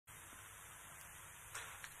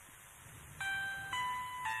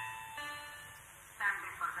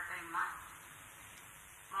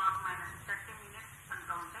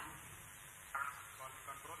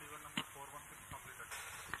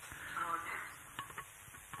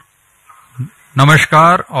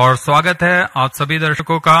नमस्कार और स्वागत है आप सभी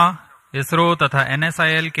दर्शकों का इसरो तथा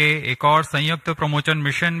NSIL के एक और संयुक्त प्रमोशन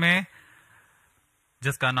मिशन में,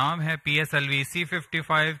 जिसका नाम है PSLV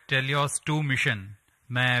C55TeLEOS 2 मिशन।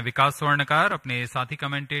 मैं विकास स्वर्णकार अपने साथी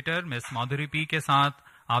कमेंटेटर मिस माधुरी पी के साथ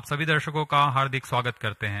आप सभी दर्शकों का हार्दिक स्वागत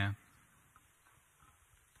करते हैं।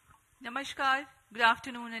 Namaskar, good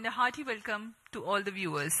afternoon and a hearty welcome to all the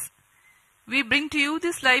viewers. We bring to you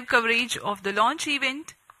this live coverage of the launch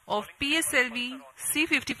event of PSLV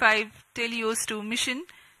C55TeLEOS 2 mission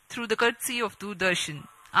through the courtesy of Doordarshan.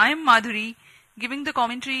 I am Madhuri, giving the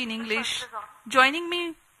commentary in English. Joining me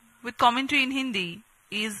with commentary in Hindi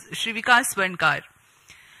is Shri Vikas Swarnkar.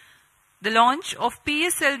 The launch of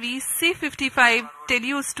PSLV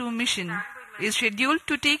C55TeLEOS 2 mission is scheduled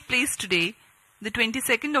to take place today, the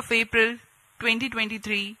 22nd of April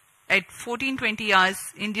 2023 at 14:20 hours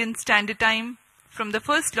Indian Standard Time from the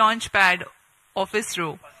first launch pad of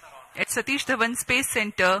ISRO at Satish Dhawan Space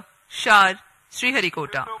Center, SHAR,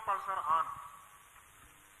 Sriharikota.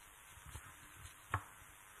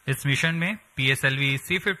 इस mission में PSLV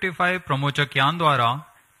C55 प्रमोचक यान द्वारा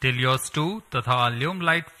teleost 2 तथा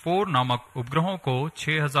ल्यूमलाइट 4 नामक उपग्रहों को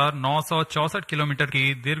 6,964 kilometre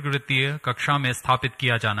की दीर्घवृत्तीय कक्षा में स्थापित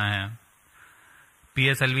किया जाना है।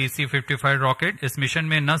 PSLV C55 रॉकेट इस मिशन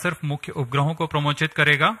में न सिर्फ मुख्य उपग्रहों को प्रमोचित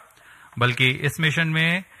करेगा, बल्कि इस मिशन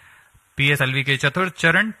में PSLV के चतुर्थ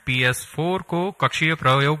चरण PS4 को कक्षीय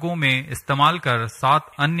प्रयोगों में इस्तेमाल कर 7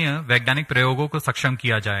 अन्य वैज्ञानिक प्रयोगों को सक्षम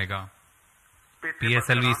किया जाएगा।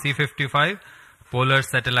 PSLV C55 polar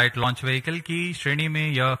satellite launch vehicle की श्रेणी में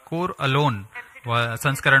यह कोर अलोन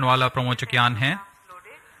संस्करण वाला प्रमोचक यान है।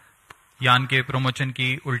 यान के प्रमोचन की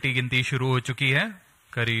उल्टी गिनती शुरू हो चुकी है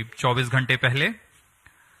करीब 24 घंटे पहले।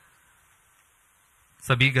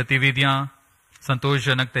 सभी गतिविधियां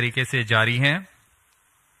संतोषजनक तरीके से जारी हैं।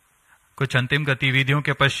 कुछ अंतिम गतिविधियों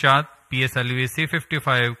के पश्चात PSLV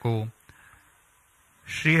C55 को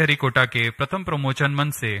श्रीहरिकोटा के प्रथम प्रमोचन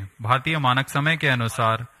मंच से भारतीय मानक समय के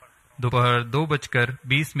अनुसार दोपहर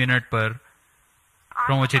 2:20 पर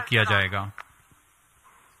प्रमोचित किया जाएगा।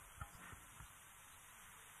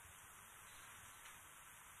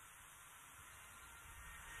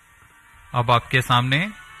 अब आपके सामने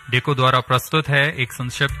डेको द्वारा प्रस्तुत है एक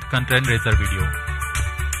संक्षिप्त content razor video.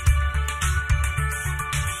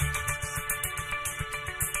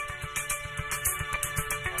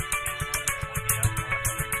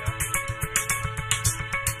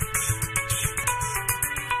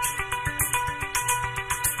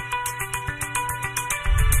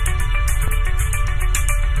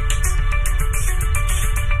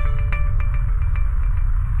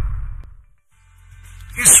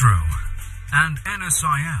 ISRO and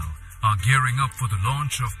NSIL are gearing up for the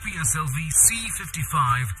launch of PSLV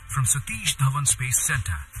C55 from Satish Dhawan Space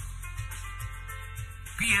Center.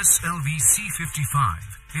 PSLV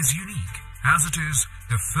C55 is unique as it is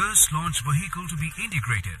the first launch vehicle to be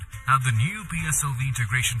integrated at the new PSLV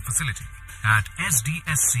integration facility at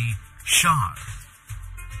SDSC-SHAR.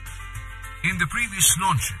 In the previous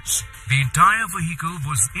launches, the entire vehicle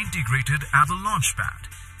was integrated at the launch pad.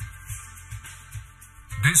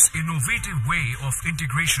 This innovative way of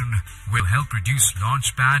integration will help reduce launch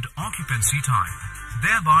pad occupancy time,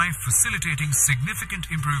 thereby facilitating significant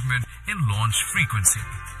improvement in launch frequency.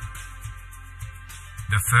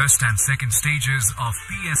 The first and second stages of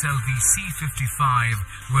PSLV C55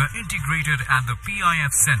 were integrated at the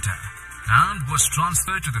PIF Center and was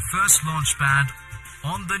transferred to the first launch pad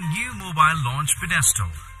on the new mobile launch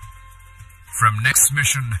pedestal. From next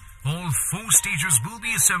mission, all 4 stages will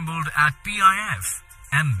be assembled at PIF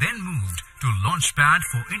and then moved to launch pad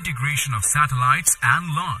for integration of satellites and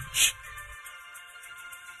launch.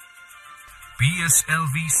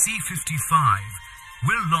 PSLV C55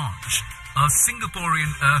 will launch a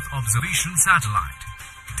Singaporean Earth observation satellite,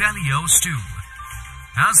 TeLEOS 2,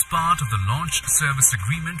 as part of the launch service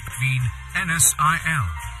agreement between NSIL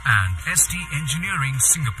and ST Engineering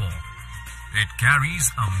Singapore. It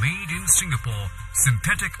carries a made-in-Singapore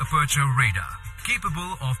synthetic aperture radar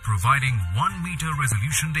capable of providing 1-meter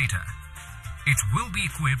resolution data. It will be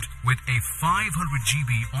equipped with a 500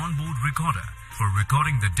 GB onboard recorder for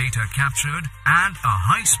recording the data captured and a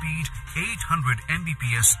high-speed 800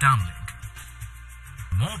 Mbps downlink.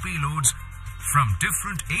 More payloads from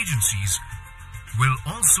different agencies will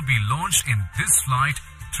also be launched in this flight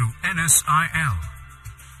through NSIL.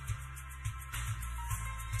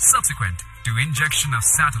 Subsequent to injection of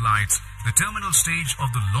satellites, the terminal stage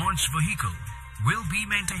of the launch vehicle will be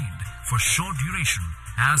maintained for short duration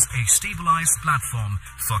as a stabilized platform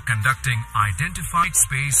for conducting identified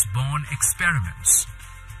space-borne experiments.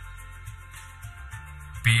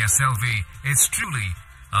 PSLV is truly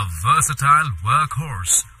a versatile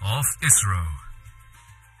workhorse of ISRO.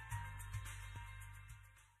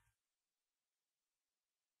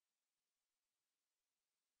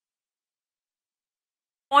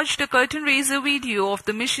 Watched a curtain raiser video of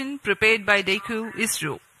the mission prepared by DECU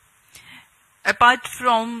ISRO. Apart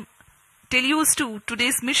from TeLEOS 2,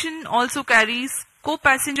 today's mission also carries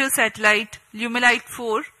co-passenger satellite LUMILITE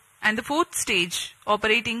 4 and the fourth stage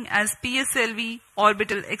operating as PSLV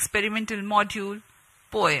Orbital Experimental Module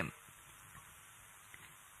POEM.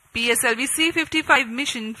 PSLV C55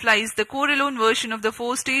 mission flies the core-alone version of the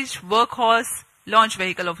four-stage workhorse launch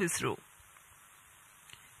vehicle of ISRO.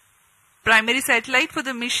 Primary satellite for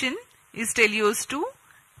the mission is TeLEOS 2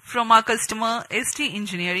 from our customer ST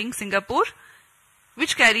Engineering, Singapore,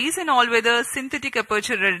 which carries an all-weather synthetic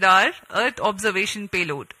aperture radar Earth observation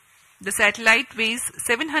payload. The satellite weighs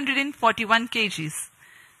 741 kgs.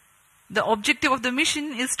 The objective of the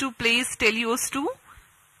mission is to place TeLEOS 2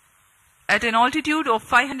 at an altitude of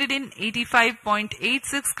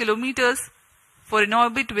 585.86 kilometers for an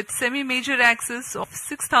orbit with semi-major axis of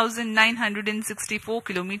 6,964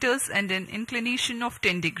 kilometers and an inclination of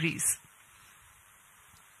 10 degrees.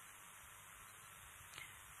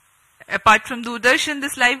 Apart from Doordarshan,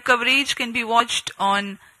 this live coverage can be watched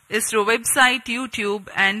on ISRO website, YouTube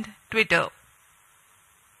and Twitter.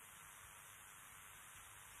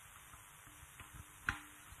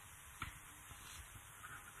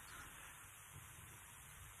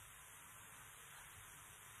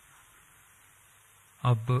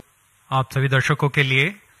 अब आप सभी दर्शकों के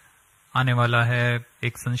लिए आने वाला है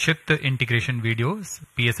एक संक्षिप्त इंटीग्रेशन वीडियो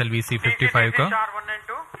PSLV C55 का।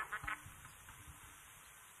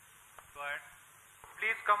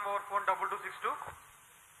 Please come over phone 2262.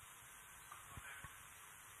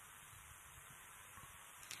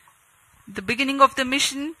 The beginning of the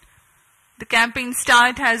mission, the campaign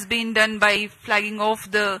start has been done by flagging off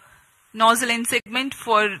the nozzle end segment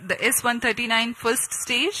for the S139 first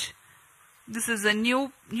stage. This is a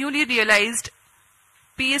newly realized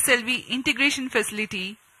PSLV integration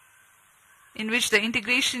facility in which the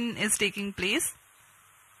integration is taking place.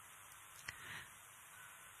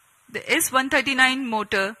 The S139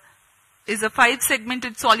 motor is a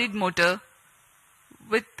 5-segmented solid motor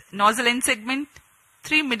with nozzle end segment,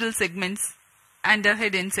 3 middle segments and a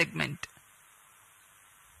head end segment.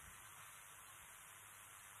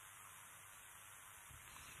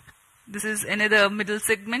 This is another middle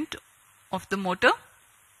segment of the motor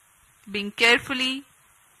being carefully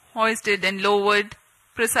hoisted and lowered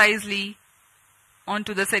precisely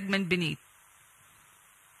onto the segment beneath.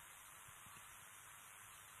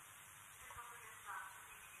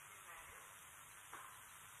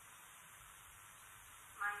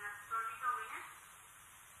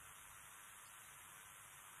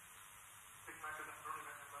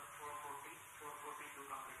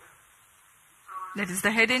 That is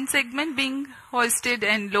the head end segment being hoisted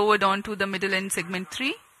and lowered onto the middle end segment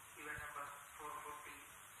 3.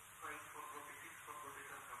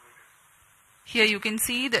 Here you can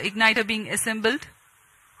see the igniter being assembled.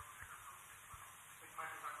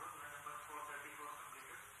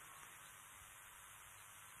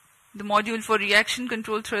 The module for reaction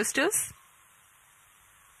control thrusters.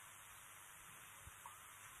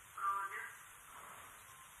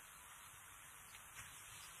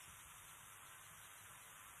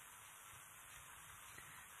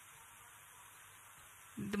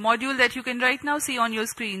 The module that you can right now see on your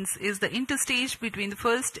screens is the interstage between the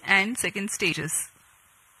first and second stages.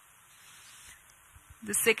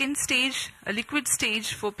 The second stage, a liquid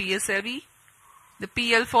stage for PSLV, the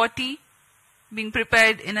PL40 being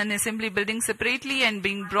prepared in an assembly building separately and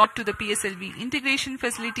being brought to the PSLV integration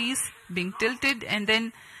facilities, being tilted and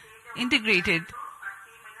then integrated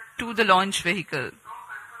to the launch vehicle.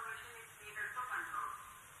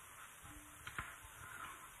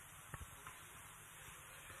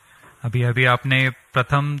 अभी अभी आपने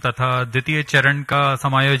प्रथम तथा द्वितीय चरण का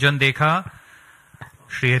समायोजन देखा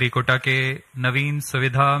श्रीहरिकोटा के नवीन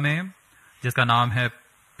सुविधा में, जिसका नाम है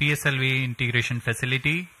PSLV integration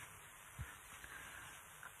facility.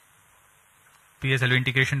 PSLV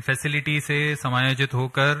integration facility से समायोजित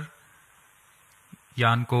होकर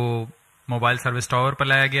यान को मोबाइल सर्विस टावर पर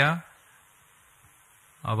लाया गया।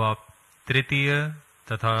 अब आप तृतीय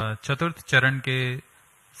तथा चतुर्थ चरण के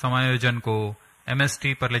समायोजन को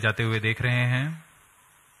MST पर ले जाते हुए देख रहे हैं।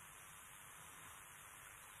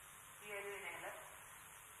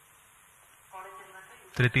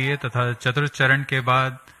 तृतीय तथा चतुर्थ चरण के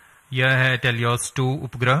बाद यह है TeLEOS 2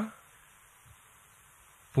 उपग्रह।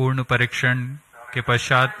 पूर्ण परीक्षण के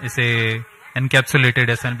पश्चात इसे एनकैप्सुलेटेड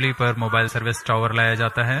असेंबली पर मोबाइल सर्विस टावर लाया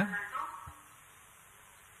जाता है।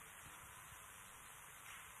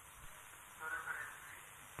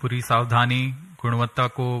 पूरी सावधानी गुणवत्ता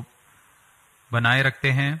को बनाए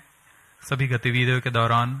रखते हैं सभी गतिविधियों के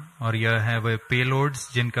दौरान, और यह है वह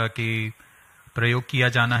पेलोड्स जिनका कि प्रयोग किया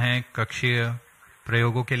जाना है कक्षीय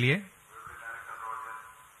प्रयोगों के लिए।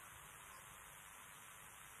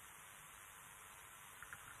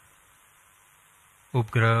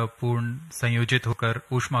 उपग्रह पूर्ण संयोजित होकर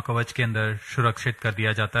ऊष्मा कवच के अंदर सुरक्षित कर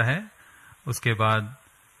दिया जाता है। उसके बाद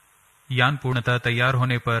यान पूर्णतः तैयार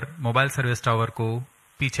होने पर मोबाइल सर्विस टावर को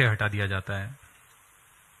पीछे हटा दिया जाता है।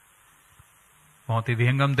 बहुत ही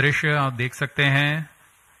विहंगम दृश्य आप देख सकते हैं।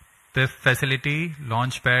 PIFF facility,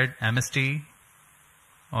 launch pad, MST,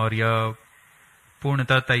 और यह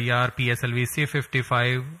पूर्णतः तैयार PSLV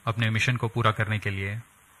C55 अपने मिशन को पूरा करने के लिए।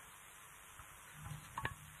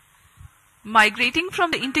 Migrating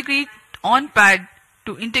from the integrate on pad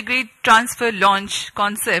to integrate transfer launch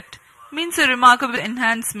concept means a remarkable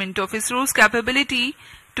enhancement of ISRO's capability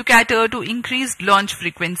to cater to increased launch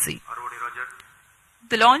frequency.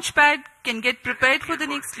 The launch pad can get prepared for the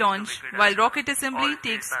next launch while rocket assembly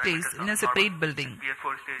takes place in a separate building.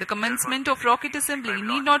 The commencement of rocket assembly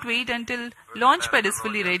need not wait until launch pad is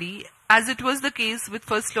fully ready, as it was the case with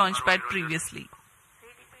first launch pad previously.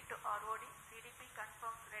 CDP to ROD, CDP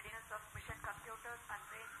confirms readiness of mission computers and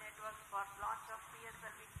range networks for launch of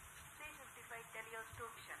PSLV C55TeLEOS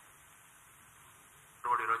 2 mission.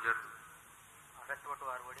 Roger. Westward to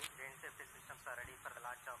ROD, range safety systems are ready for the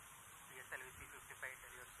launch of PSLV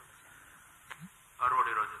C55TeLEOS 2 mission.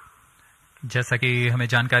 Roger. जैसा कि हमें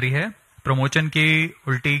जानकारी है, promotion की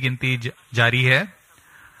उल्टी गिनती जारी है।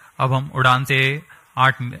 अब हम उड़ान से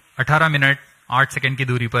 18 मिनट 8 सेकंड की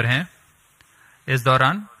दूरी पर हैं। इस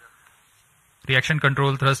दौरान रिएक्शन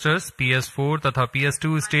कंट्रोल थ्रस्टर्स PS4 तथा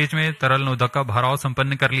PS2 स्टेज में तरल नोदक का भराव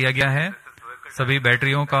संपन्न कर लिया गया है। सभी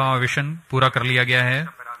बैटरियों का आवेशन पूरा कर लिया गया है।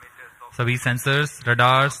 सभी सेंसर्स,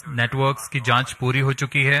 रडार्स, नेटवर्क्स की जांच पूरी हो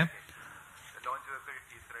चुकी है।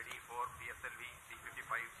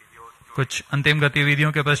 कुछ अंतिम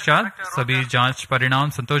गतिविधियों के पश्चात सभी जांच परिणाम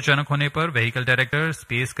संतोषजनक होने पर vehicle director,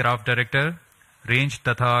 space craft director, range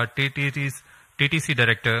तथा TTC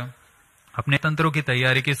डायरेक्टर अपने तंत्रों की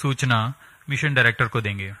तैयारी की सूचना मिशन डायरेक्टर को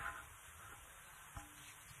देंगे।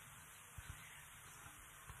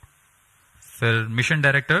 फिर मिशन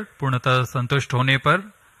डायरेक्टर पूर्णतः संतुष्ट होने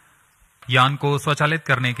पर यान को स्वचालित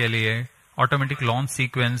करने के लिए ऑटोमेटिक लॉन्च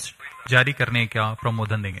सीक्वेंस जारी करने का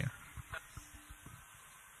प्रमोदन देंगे।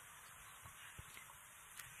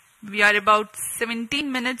 We are about 17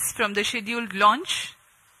 minutes from the scheduled launch.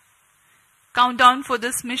 Countdown for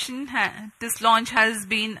this mission, this launch has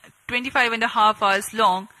been 25 and a half hours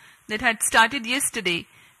long. That had started yesterday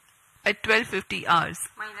at 12:50 hours.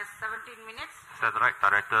 Minus 17 minutes. Satellite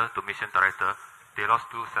director to mission director, TeLEOS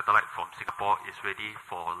 2 satellite from Singapore is ready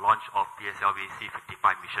for launch of PSLV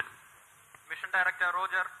C55 mission. Mission director,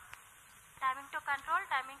 Roger. Timing to control,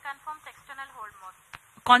 timing confirms external hold mode.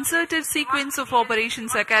 Concerted sequence of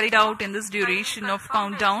operations are carried out in this duration of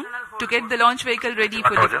countdown to get the launch vehicle ready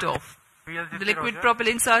for liftoff. The liquid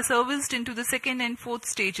propellants are serviced into the second and fourth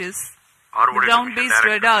stages. The ground-based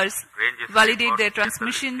radars validate their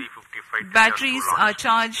transmission. Batteries are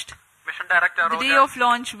charged. The day of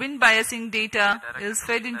launch, wind biasing data is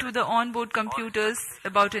fed into the onboard computers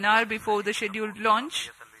about an hour before the scheduled launch.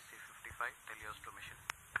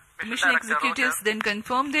 Mission executives then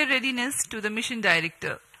confirm their readiness to the mission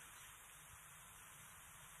director.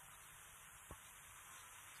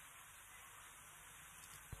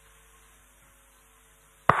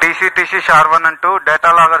 TC-SHAR 1 and 2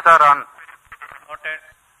 data loggers are on. Noted.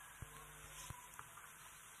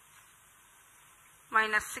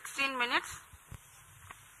 Minus 16 minutes.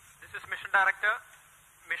 This is mission director.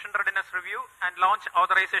 Mission readiness review and launch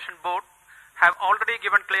authorization board have already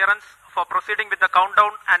given clearance for proceeding with the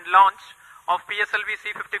countdown and launch of PSLV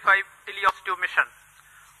C55TeLEOS 2 mission.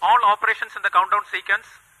 All operations in the countdown sequence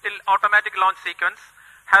till automatic launch sequence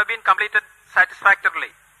have been completed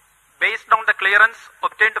satisfactorily. Based on the clearance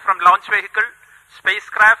obtained from launch vehicle,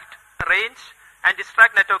 spacecraft, range and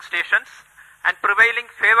distract network stations and prevailing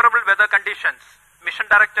favorable weather conditions, Mission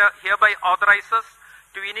Director hereby authorizes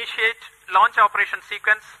to initiate launch operation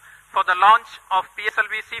sequence for the launch of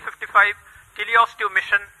PSLV C55TeLEOS 2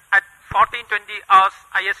 mission at 14:20 hours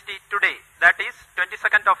IST today, that is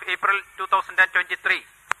 22nd of April 2023.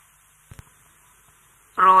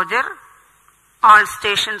 Roger. All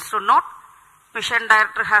stations to note. Mission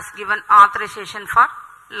Director has given authorization for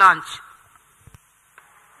launch.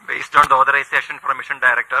 Based on the authorization from Mission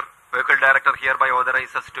Director, Vehicle Director hereby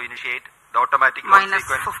authorizes to initiate the automatic launch Minus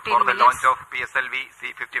sequence 15 for the minutes. launch of PSLV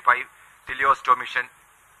C55TeLEOS 2 mission.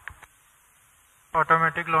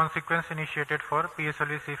 Automatic launch sequence initiated for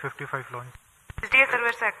PSLV C55 launch. SDA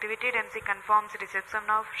servers activated. MC confirms reception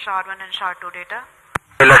of SHAR1 and SHAR2 data.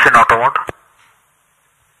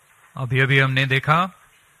 अभी अभी हमने देखा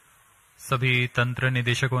सभी तंत्र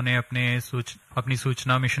निदेशकों ने अपनी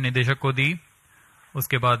सूचना मिशन निदेशक को दी।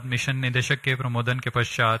 उसके बाद मिशन निदेशक के प्रमोदन के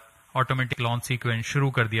पश्चात ऑटोमेटिक लॉन्च सीक्वेंस शुरू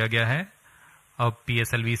कर दिया गया है। अब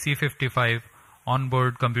PSLV C55 on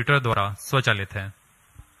board computer द्वारा स्वचालित है।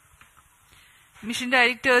 Mission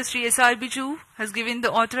Director Sri S.R. Biju has given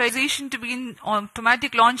the authorization to begin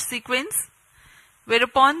automatic launch sequence,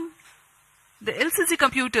 whereupon the LCC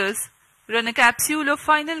computers run a capsule of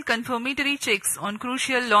final confirmatory checks on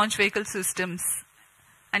crucial launch vehicle systems,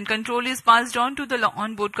 and control is passed on to the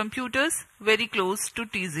onboard computers very close to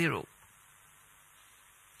T0.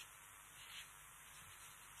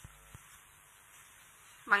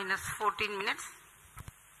 Minus 14 minutes.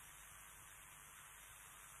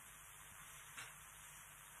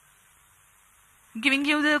 Giving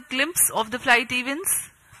you the glimpse of the flight events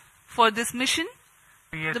for this mission.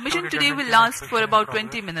 The mission today will last for about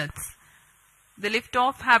 20 minutes. The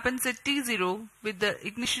liftoff happens at T0 with the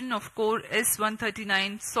ignition of core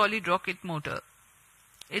S-139 solid rocket motor.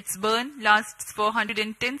 Its burn lasts for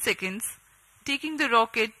 110 seconds, taking the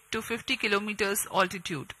rocket to 50 kilometers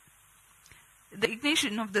altitude. The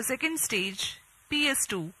ignition of the second stage,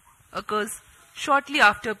 PS2, occurs shortly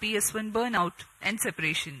after PS1 burnout and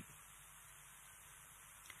separation.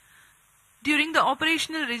 During the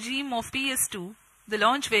operational regime of PS2, the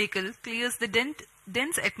launch vehicle clears the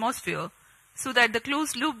dense atmosphere so that the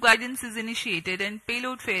closed loop guidance is initiated and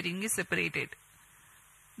payload fairing is separated.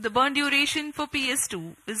 The burn duration for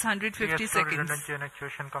PS2 is 150 seconds.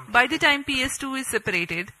 By the time PS2 is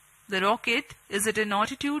separated, the rocket is at an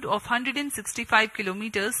altitude of 165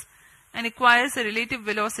 kilometers and acquires a relative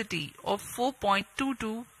velocity of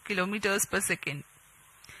 4.22 kilometers per second.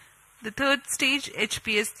 The third stage,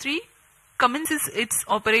 HPS-3, commences its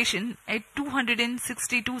operation at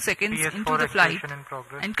 262 seconds into the flight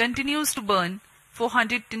and continues to burn for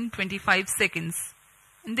 125 seconds,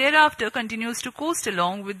 and thereafter continues to coast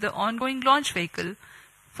along with the ongoing launch vehicle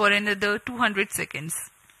for another 200 seconds.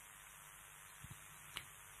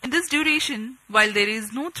 In this duration, while there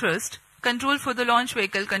is no thrust, control for the launch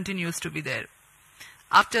vehicle continues to be there.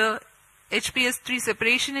 After HPS-3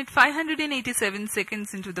 separation at 587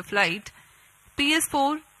 seconds into the flight,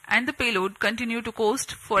 PS4 and the payload continue to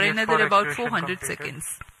coast for another about 400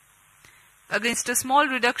 seconds. Against a small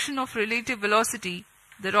reduction of relative velocity,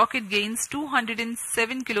 the rocket gains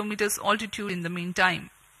 207 kilometers altitude in the meantime.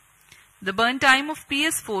 The burn time of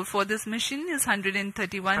PS4 for this mission is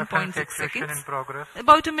 131.6 seconds.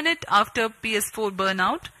 About a minute after PS4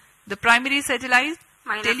 burnout, the primary satellite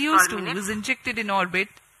TeLEOS 2 is injected in orbit,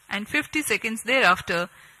 and 50 seconds thereafter,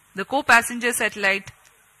 the co-passenger satellite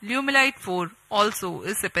Lumelite 4 also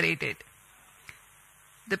is separated.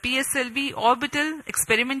 The PSLV orbital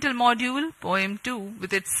experimental module POEM-2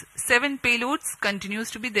 with its 7 payloads continues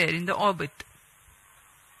to be there in the orbit.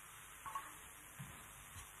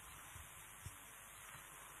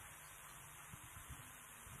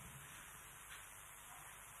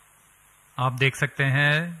 आप देख सकते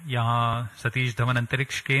हैं यहाँ सतीश धवन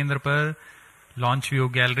अंतरिक्ष केंद्र पर launch view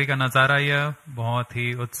gallery का नजारा। यह बहुत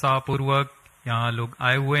ही उत्साहपूर्वक यहाँ लोग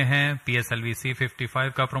आए हुए हैं PSLV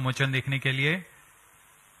C55 का प्रमोशन देखने के लिए।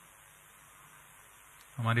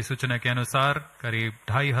 हमारी सूचना के अनुसार करीब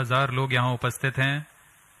 2500 लोग यहाँ उपस्थित हैं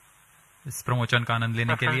इस प्रमोशन का आनंद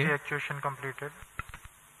लेने के लिए।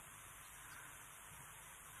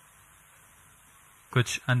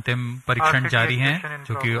 कुछ अंतिम परीक्षण जारी हैं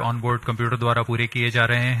जो कि ऑनबोर्ड कंप्यूटर द्वारा पूरे किए जा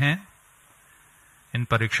रहे हैं। इन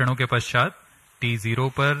परीक्षणों के पश्चात T0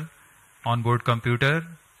 पर ऑनबोर्ड कंप्यूटर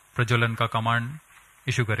प्रज्वलन का कमांड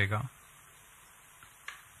इशू करेगा।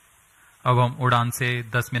 अब हम उड़ान से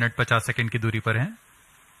 10 मिनट 50 सेकंड की दूरी पर हैं।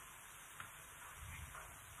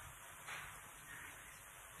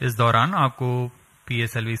 इस दौरान आपको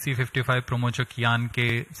PSLV C55 प्रमोचक यान के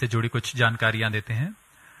से जुड़ी कुछ जानकारियां देते हैं।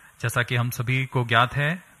 जैसा कि हम सभी को ज्ञात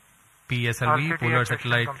है, PSLV polar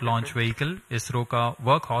satellite launch vehicle ISRO का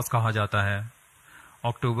वर्क हाउस कहा जाता है।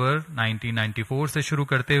 अक्टूबर 1994 से शुरू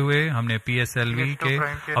करते हुए हमने PSLV के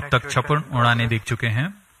अब तक 56 उड़ानें देख चुके हैं।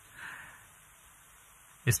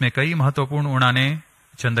 इसमें कई महत्वपूर्ण उड़ानें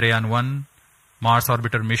Chandrayaan 1, Mars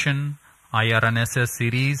orbiter mission, IRNSS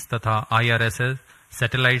series तथा IRSS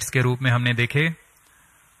सैटेलाइट्स के रूप में हमने देखे,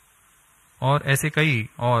 और ऐसे कई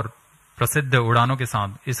और प्रसिद्ध उड़ानों के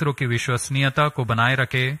साथ इसरो की विश्वसनीयता को बनाए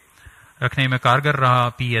रखने में कारगर रहा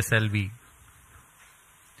PSLV।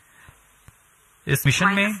 इस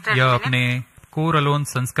मिशन में यह अपने कोर अलोन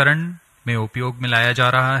संस्करण में उपयोग में लाया जा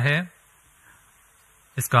रहा है।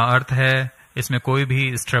 इसका अर्थ है इसमें कोई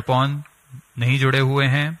भी स्ट्रैप ऑन नहीं जुड़े हुए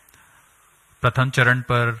हैं। प्रथम चरण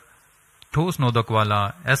पर ठोस नोदक वाला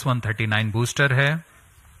S139 बूस्टर है।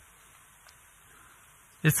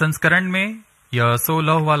 इस संस्करण में यह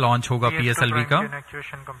 16वां लॉन्च होगा PSLV का।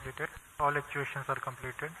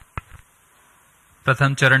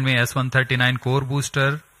 प्रथम चरण में S139 कोर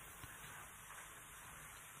बूस्टर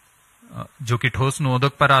जो कि ठोस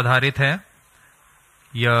नोदक पर आधारित है,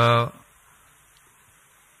 यह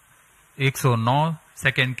 109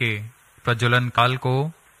 सेकेंड के प्रज्वलन काल को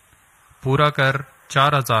पूरा कर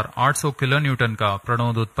 4800 किलो न्यूटन का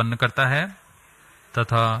प्रणोद उत्पन्न करता है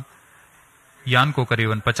तथा यान को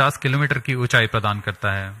करीबन 50 किलोमीटर की ऊंचाई प्रदान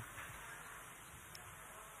करता है।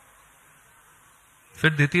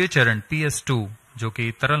 फिर द्वितीय चरण PS2 जो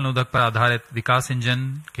कि तरल नोदक पर आधारित विकास इंजन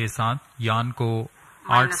के साथ यान को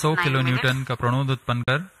 800 किलो न्यूटन का प्रणोद उत्पन्न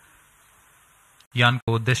कर यान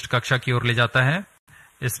को उद्दिष्ट कक्षा की ओर ले जाता है।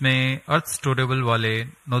 इसमें अर्थ स्टोरेबल वाले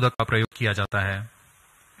नोदक का प्रयोग किया जाता है।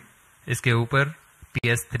 इसके ऊपर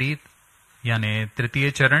PS3 यानी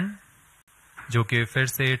तृतीय चरण जो कि फिर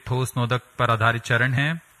से ठोस नोदक पर आधारित चरण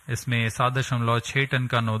है। इसमें 7.6 टन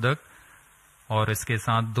का नोदक और इसके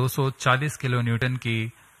साथ 240 किलो न्यूटन की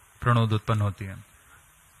प्रणोद उत्पन्न होती है।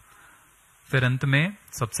 फिर अंत में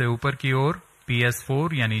सबसे ऊपर की ओर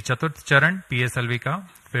PS4 यानी चतुर्थ चरण PSLV का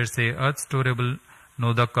फिर से अर्थ स्टोरेबल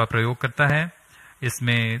नोदक का प्रयोग करता है।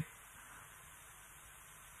 इसमें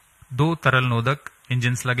 2 तरल नोदक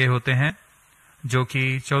इंजिन्स लगे होते हैं जो कि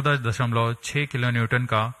 14.6 किलो न्यूटन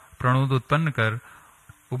का प्रणोद उत्पन्न कर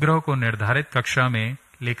उपग्रह को निर्धारित कक्षा में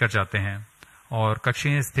लेकर जाते हैं और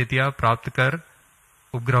कक्षीय स्थितियां प्राप्त कर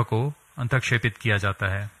उपग्रह को अंतःक्षेपित किया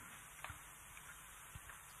जाता है।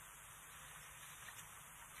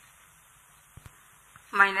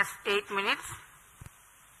 -8 minutes.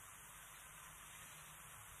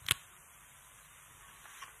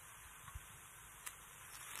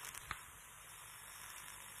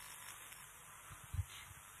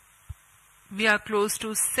 We are close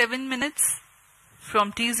to 7 minutes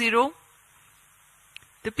from T0.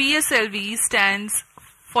 The PSLV stands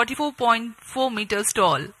 44.4 meters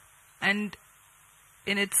tall and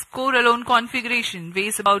in its core alone configuration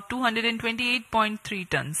weighs about 228.3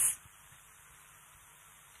 tons.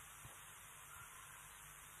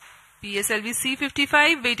 PSLV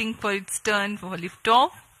C55 waiting for its turn for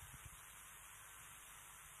liftoff.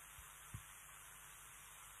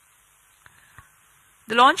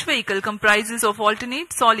 The launch vehicle comprises of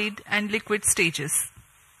alternate, solid and liquid stages.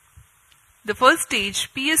 The first stage,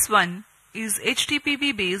 PS1, is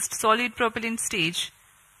HTPB based solid propellant stage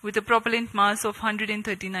with a propellant mass of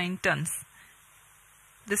 139 tons.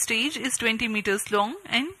 The stage is 20 meters long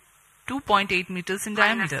and 2.8 meters in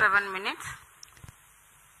diameter. -7 minutes.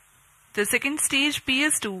 The second stage,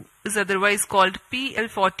 PS2, is otherwise called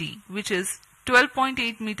PL40, which is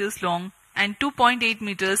 12.8 meters long and 2.8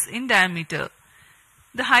 meters in diameter.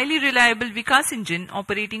 The highly reliable Vikas engine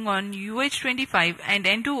operating on UH-25 and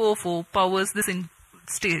N2O4 powers this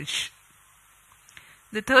stage.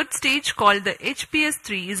 The third stage, called the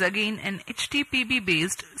HPS3, is again an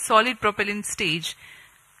HTPB-based solid propellant stage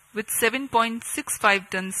with 7.65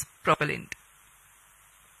 tons propellant.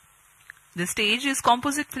 The stage is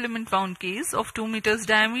composite filament wound case of 2 meters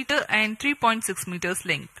diameter and 3.6 meters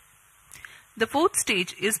length. The fourth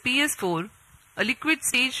stage is PS4, a liquid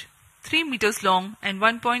stage 3 meters long and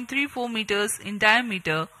 1.34 meters in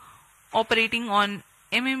diameter, operating on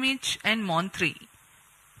MMH and MON3.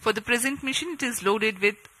 For the present mission, it is loaded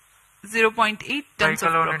with 0.8 tons of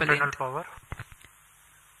propellant.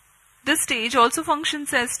 This stage also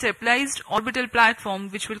functions as stabilized orbital platform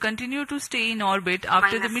which will continue to stay in orbit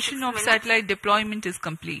after the mission of satellite deployment is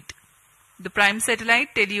complete. The prime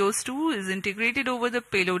satellite TeLEOS 2 is integrated over the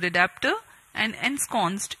payload adapter and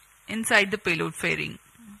ensconced inside the payload fairing.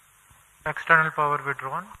 External power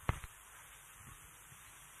withdrawn.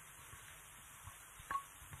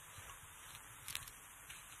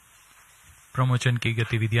 Promotion की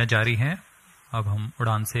गतिविधियां जारी हैं। अब हम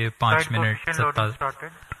उड़ान से 5 minute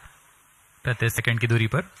 35 second की दूरी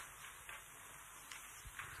पर।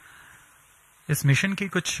 इस मिशन की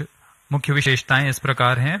कुछ मुख्य विशेषताएं इस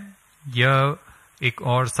प्रकार हैं। यह एक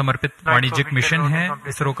और समर्पित वाणिज्यिक मिशन है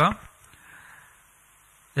इसरो का।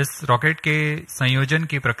 इस रॉकेट के संयोजन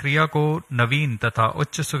की प्रक्रिया को नवीन तथा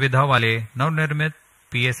उच्च सुविधा वाले नवनिर्मित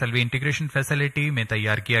PSLV इंटीग्रेशन फैसिलिटी में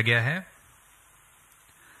तैयार किया गया है।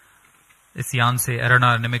 इस यान से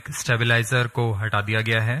एरोडायनेमिक स्टेबलाइजर को हटा दिया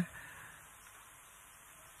गया है।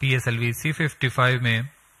 PSLV C55 में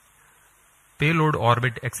पेलोड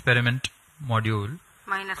ऑर्बिट एक्सपेरिमेंट मॉड्यूल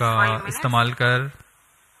का इस्तेमाल कर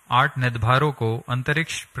 8 निर्धारों को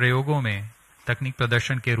अंतरिक्ष प्रयोगों में तकनीक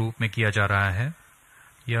प्रदर्शन के रूप में किया जा रहा है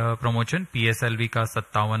यह प्रमोशन PSLV का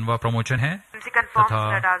 57वां प्रमोशन है MC confirms तथा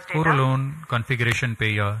radar's data. पूर्ण लोन कॉन्फ़िगरेशन पे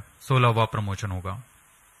यह 16वां प्रमोशन होगा।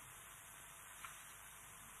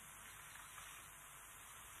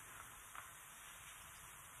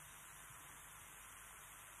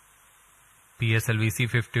 PSLV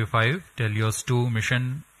C55 टेलियोस 2 मिशन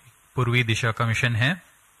पूर्वी दिशा का मिशन है।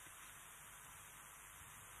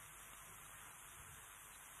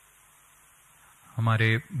 हमारे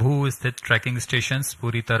भू स्थित ट्रैकिंग स्टेशंस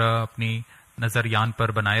पूरी तरह अपनी नजर यान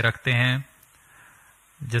पर बनाए रखते हैं,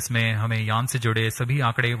 जिसमें हमें यान से जुड़े सभी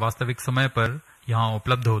आंकड़े वास्तविक समय पर यहां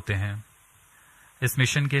उपलब्ध होते हैं। इस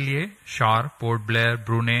मिशन के लिए शार, पोर्ट ब्लेयर,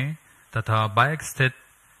 ब्रूने तथा बायक स्थित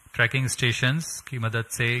ट्रैकिंग स्टेशंस की मदद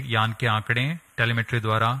से यान के आंकड़े टेलीमेट्री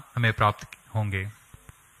द्वारा हमें प्राप्त होंगे।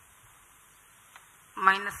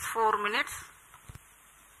 -4 minutes.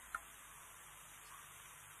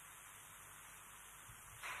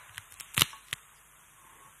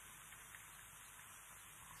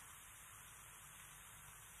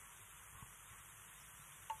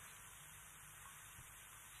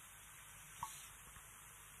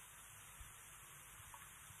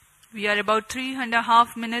 We are about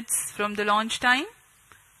 3.5 minutes from the launch time.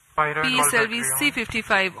 PSLV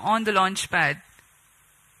C55 on the launch pad.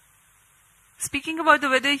 Speaking about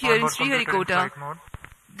the weather here in Sriharikota,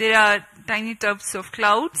 there are tiny tufts of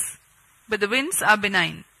clouds, but the winds are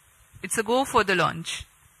benign. It's a go for the launch.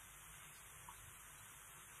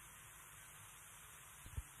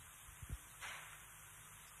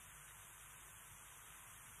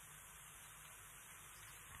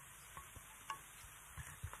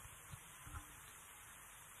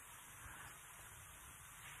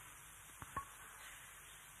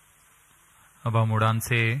 अब हम उड़ान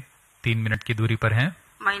से 3 minute की दूरी पर हैं।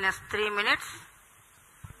 -3 minutes.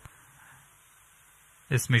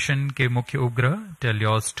 इस mission के मुख्य उपग्रह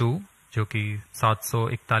टेलियोस 2 जो कि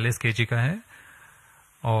 741 kg का है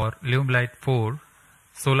और ल्यूमलाइट 4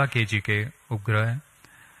 16 kg के उपग्रह हैं।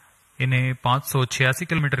 इन्हें 586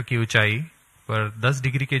 किलोमीटर की ऊंचाई पर 10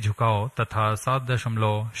 डिग्री के झुकाव तथा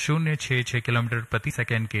 7.066 किलोमीटर प्रति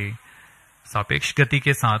सेकंड के सापेक्ष गति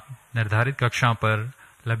के साथ निर्धारित कक्षा पर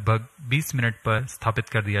लगभग 20 मिनट पर स्थापित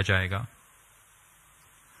कर दिया जाएगा।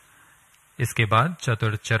 इसके बाद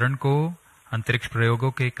चतुर्थ चरण को अंतरिक्ष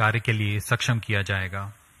प्रयोगों के कार्य के लिए सक्षम किया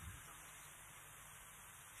जाएगा।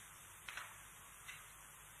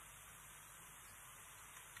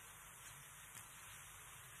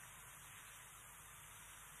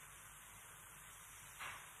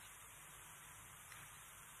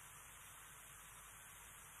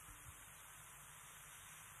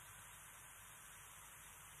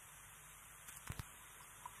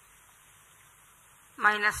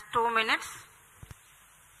 -2 minutes.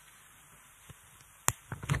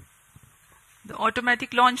 The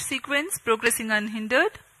automatic launch sequence progressing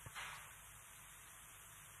unhindered.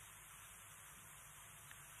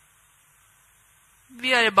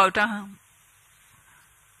 We are about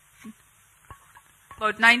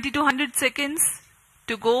 90 to 100 seconds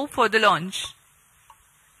to go for the launch.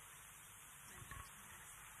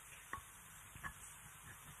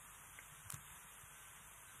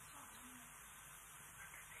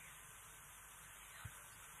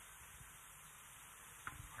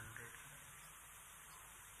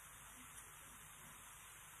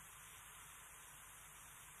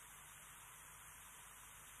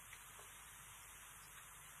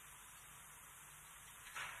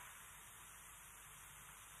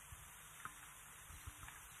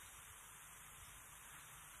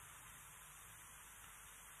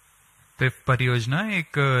 PIFF परियोजना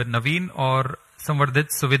एक नवीन और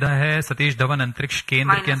संवर्धित सुविधा है सतीश धवन अंतरिक्ष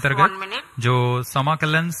केंद्र के अंतर्गत, जो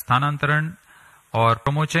समाकलन, स्थानांतरण और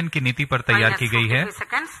प्रमोशन की नीति पर तैयार की गई है।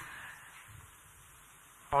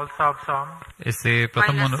 इससे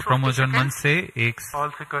प्रथम प्रमोशन मंच से एक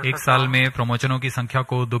साल में प्रमोशनों की संख्या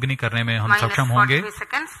को दोगुनी करने में हम सक्षम होंगे।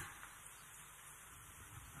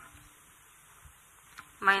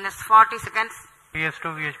 -40 seconds.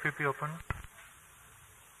 PS2 VHPP open.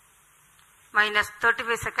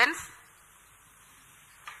 -35 seconds.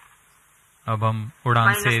 अब हम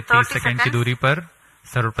उड़ान से 30 सेकंड की दूरी पर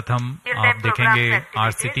सर्वप्रथम आप देखेंगे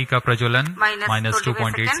RCT का प्रज्वलन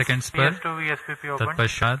 -2.8 सेकंड्स पर।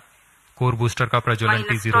 तत्पश्चात कोर बूस्टर का प्रज्वलन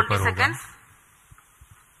T0 पर होगा।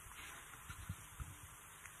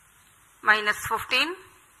 -15.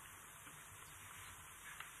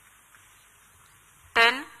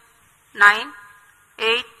 10, 9,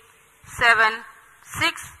 8, 7,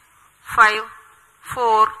 6, 5,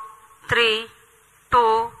 4, 3,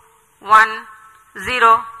 2, 1,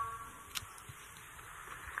 0.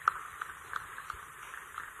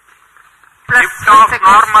 Lift off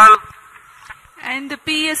normal. And the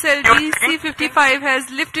PSLV C55 has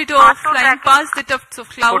lifted off, flying past the tufts of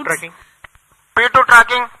clouds. P2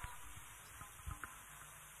 tracking.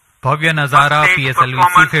 भव्य नजारा PSLV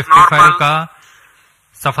C55 का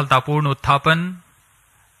सफलतापूर्ण उत्थापन।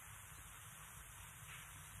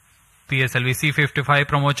 PSLV C55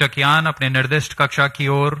 प्रमोचक यान अपने निर्दिष्ट कक्षा की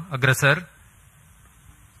ओर अग्रसर।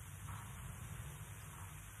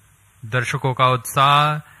 दर्शकों का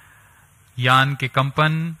उत्साह, यान के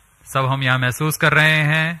कंपन सब हम यहां महसूस कर रहे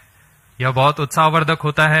हैं। यह बहुत उत्साहवर्धक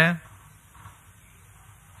होता है।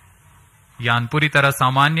 यान पूरी तरह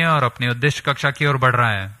सामान्य और अपने उद्दिष्ट कक्षा की ओर बढ़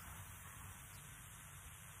रहा है।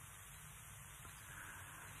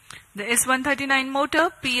 The S139 motor,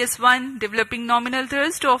 PS1, developing nominal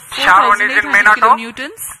thrust of 4,800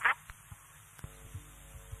 kilonewtons.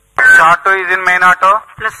 SHAR2 is in main auto.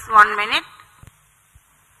 Plus 1 minute.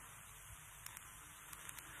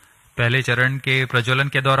 पहले चरण के प्रज्वलन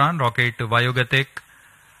के दौरान रॉकेट वायुगतिक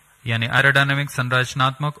यानी एरोडायनामिक,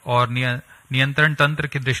 संरचनात्मक और नियंत्रण तंत्र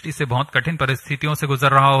की दृष्टि से बहुत कठिन परिस्थितियों से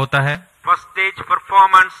गुजर रहा होता है। First stage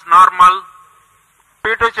performance normal.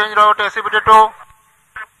 P2 change route SCBT2.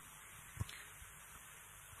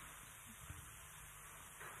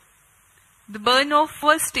 The burn of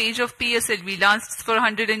first stage of PSLV lasts for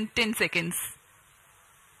 110 seconds.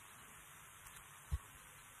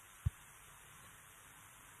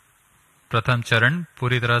 प्रथम चरण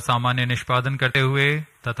पूरी तरह सामान्य निष्पादन करते हुए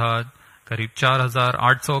तथा करीब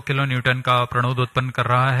 4800 किलो न्यूटन का प्रणोद उत्पन्न कर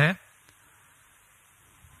रहा है।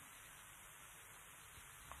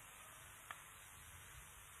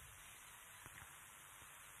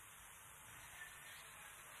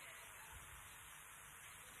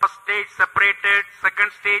 First stage separated,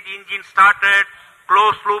 second stage engine started,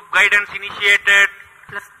 closed loop guidance initiated.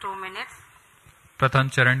 Plus 2 minutes. प्रथम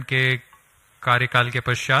चरण के कार्यकाल के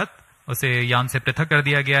पश्चात उसे यान से पृथक कर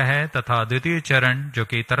दिया गया है तथा द्वितीय चरण जो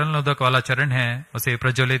कि तरल नोदक वाला चरण है उसे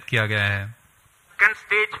प्रज्वलित किया गया है। Second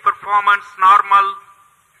stage performance normal.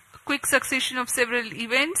 Quick succession of several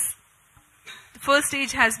events. The first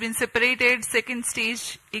stage has been separated, second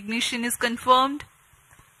stage ignition is confirmed.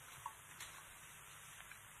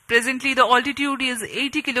 Presently the altitude is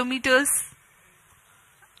 80 kilometers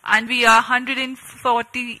and we are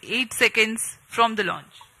 148 seconds from the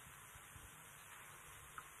launch.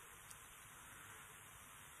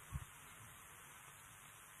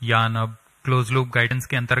 यान अब close loop guidance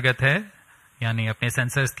के अंतर्गत है, यानी अपने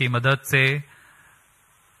sensors की मदद से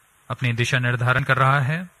अपनी दिशा निर्धारण कर रहा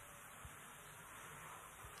है।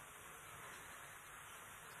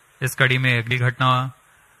 इस कड़ी में अगली घटना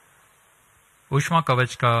ऊष्मा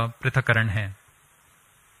कवच का पृथक्करण है।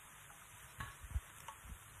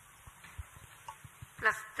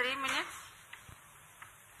 Plus 3 minutes.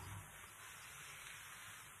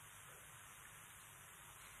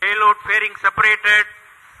 Payload fairing separated.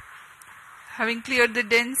 Having cleared the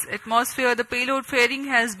dense atmosphere, the payload fairing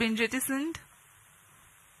has been jettisoned.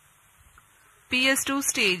 PS2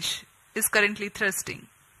 stage is currently thrusting.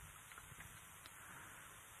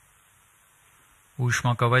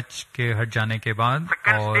 ऊष्मा कवच के हट जाने के बाद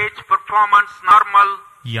Second और stage performance normal.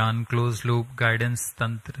 यान क्लोज लूप गाइडेंस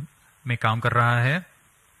तंत्र में काम कर रहा है,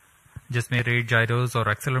 जिसमें रेट जायरोस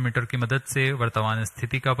और एक्सेलेरोमीटर की मदद से वर्तमान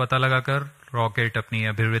स्थिति का पता लगाकर रॉकेट अपनी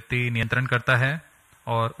अभिवृत्ति नियंत्रण करता है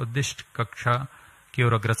और उद्दिष्ट कक्षा की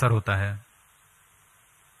ओर अग्रसर होता है।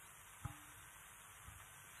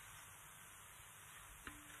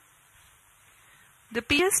 The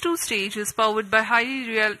PS2 stage is powered by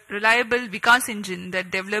highly reliable Vikas engine that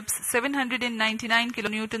develops 799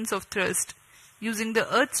 kilonewtons of thrust using the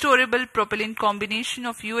earth-storable propellant combination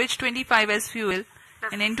of UH25 as fuel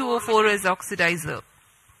and N2O4 as oxidizer.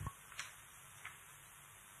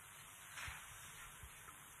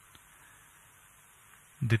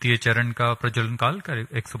 द्वितीय चरण का प्रज्वलन काल करीब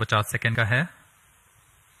 150 सेकेंड का है।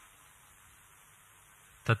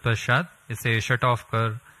 तत्पश्चात इसे शट ऑफ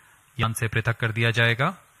कर यान से पृथक कर दिया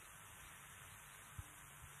जाएगा।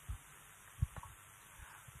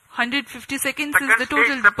 150 seconds is Second the total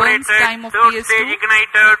stage burn separated. time of Third PS2. stage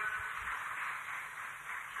ignited.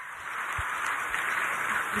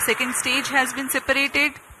 The second stage has been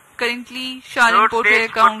separated. Currently, SHAR Third import stage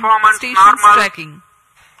account performance stations normal. tracking.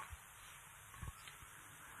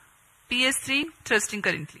 PS3 thrusting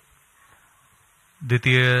currently.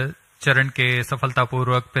 द्वितीय चरण के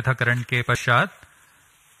सफलतापूर्वक पृथक्करण के पश्चात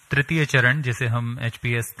तृतीय चरण, जिसे हम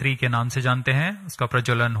HPS3 के नाम से जानते हैं, उसका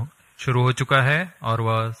प्रज्वलन शुरू हो चुका है और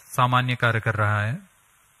वह सामान्य कार्य कर रहा है।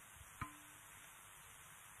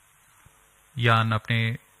 यान अपने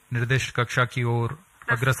निर्दिष्ट कक्षा की ओर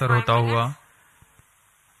अग्रसर होता हुआ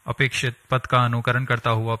अपेक्षित पथ का अनुकरण करता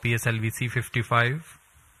हुआ PSLV C55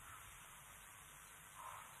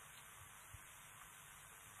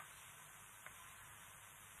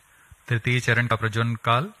 तृतीय चरण का प्रज्वलन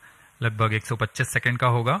काल लगभग 125 सेकंड का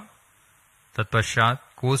होगा। तत्पश्चात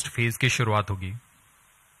कोस्ट फेज की शुरुआत होगी।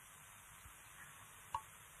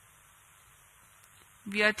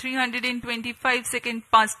 We are 325 seconds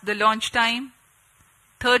past the launch time.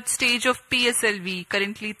 Third stage of PSLV,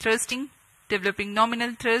 currently thrusting, developing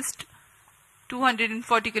nominal thrust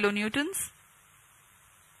 240 kilonewtons.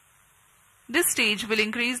 This stage will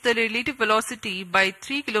increase the relative velocity by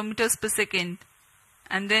 3 kilometers per second,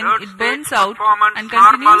 and then it burns out and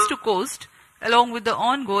continues to coast along with the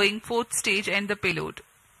ongoing fourth stage and the payload.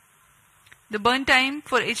 The burn time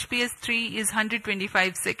for HPS-3 is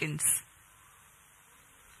 125 seconds.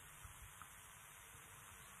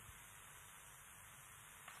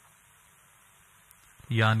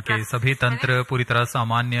 यान के सभी तंत्र पूरी तरह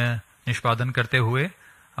सामान्य निष्पादन करते हुए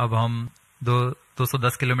अब हम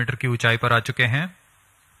 210 किलोमीटर की ऊंचाई पर आ चुके हैं।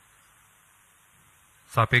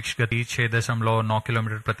 सापेक्ष गति 6.9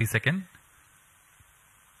 किलोमीटर प्रति second.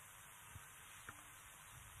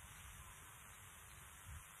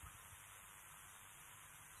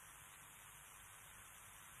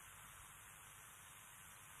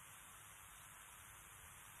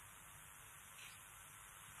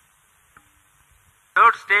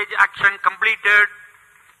 Third stage action completed.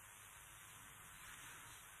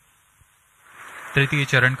 तृतीय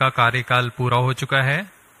चरण का कार्यकाल पूरा हो चुका है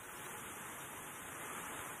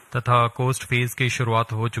तथा कोस्ट फेज की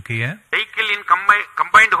शुरुआत हो चुकी है। Vehicle in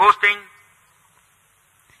combined hosting.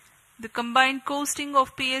 The combined coasting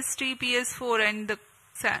of PS3, PS4 and the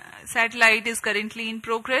satellite is currently in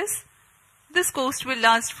progress. This coast will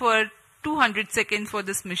last for 200 seconds for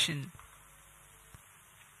this mission.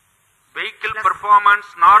 Vehicle performance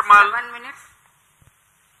normal. 7 minutes.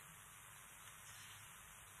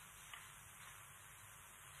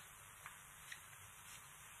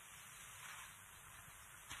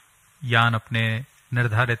 यान अपने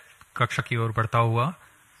निर्धारित कक्षा की ओर बढ़ता हुआ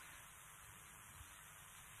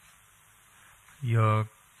यह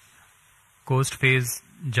कोस्ट फेज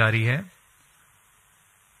जारी है।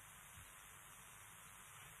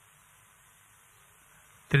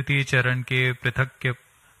 तृतीय चरण के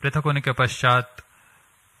पृथक होने के पश्चात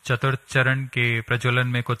चतुर्थ चरण के प्रज्वलन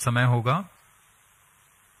में कुछ समय होगा।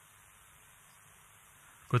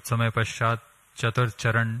 कुछ समय पश्चात चतुर्थ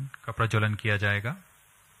चरण का प्रज्वलन किया जाएगा।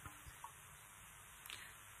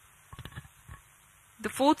 The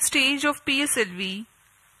fourth stage of PSLV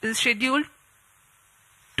is scheduled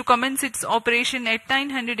to commence its operation at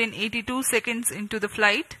 982 seconds into the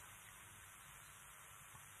flight.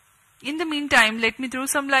 In the meantime, let me throw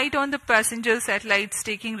some light on the passenger satellites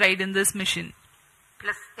taking ride in this mission.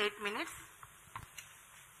 Plus 8 minutes.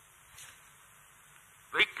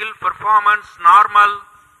 Vehicle performance normal.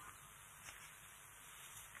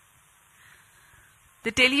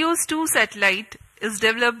 The TeLEOS-2 satellite is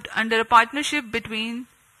developed under a partnership between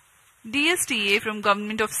DSTA from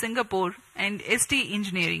Government of Singapore and ST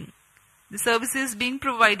Engineering. The service is being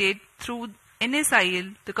provided through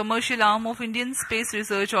NSIL, the commercial arm of Indian Space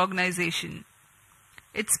Research Organization.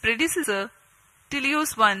 Its predecessor,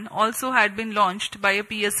 TeLEOS-1, also had been launched by a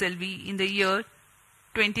PSLV in the year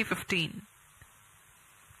 2015.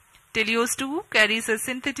 TeLEOS-2 carries a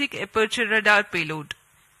synthetic aperture radar payload.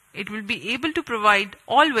 It will be able to provide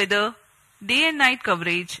all-weather, day and night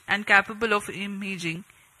coverage and capable of imaging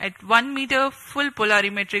at 1 meter full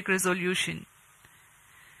polarimetric resolution.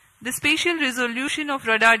 The spatial resolution of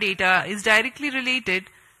radar data is directly related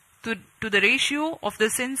to the ratio of the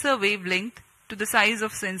sensor wavelength to the size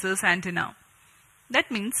of sensor's antenna.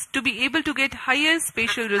 That means to be able to get higher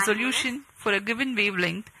spatial resolution for a given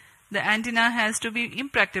wavelength, the antenna has to be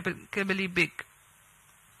impracticably big.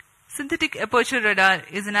 Synthetic aperture radar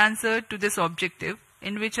is an answer to this objective,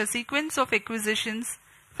 in which a sequence of acquisitions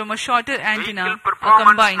from a shorter antenna are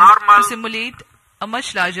combined to simulate a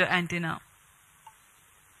much larger antenna.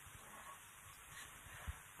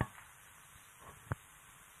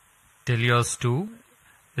 TeLEOS-2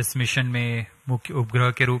 इस mission में मुख्य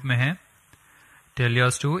उपग्रह के रूप में है।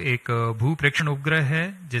 TeLEOS-2 एक भूप्रेक्षण उपग्रह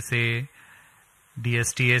है जिसे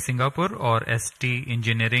DSTA सिंगापुर और ST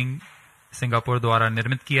इंजीनियरिंग सिंगापुर द्वारा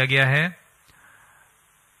निर्मित किया गया है।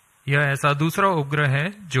 यह ऐसा दूसरा उपग्रह है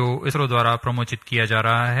जो इसरो द्वारा प्रमोचित किया जा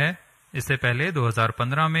रहा है। इससे पहले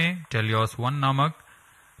 2015 में TeLEOS-1 नामक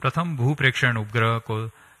प्रथम भूप्रेक्षण उपग्रह को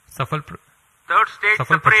सफल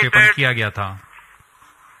प्रक्षेपण किया गया था।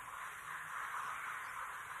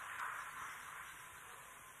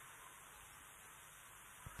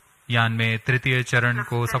 यान में तृतीय चरण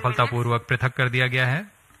को सफलतापूर्वक पृथक कर दिया गया है।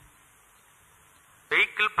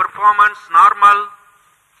 Vehicle performance normal.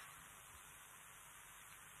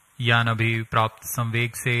 यान अभी प्राप्त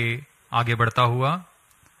संवेग से आगे बढ़ता हुआ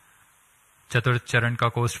चतुर्थ चरण का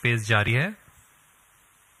कोस्ट फेज जारी है।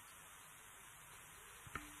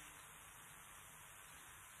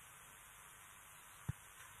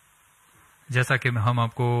 जैसा कि हम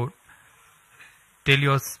आपको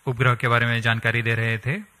टेलियोस उपग्रह के बारे में जानकारी दे रहे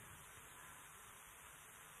थे,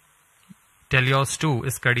 टेलियोस 2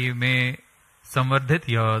 इस कड़ी में संवर्धित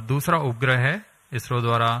यह दूसरा उपग्रह है। इसरो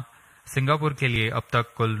द्वारा सिंगापुर के लिए अब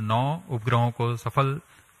तक कुल 9 उपग्रहों को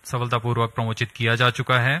सफलतापूर्वक प्रमोचित किया जा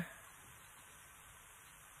चुका है।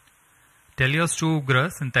 टेलियोस 2 उपग्रह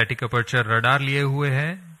सिंथेटिक अपर्चर रडार लिए हुए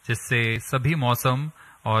है, जिससे सभी मौसम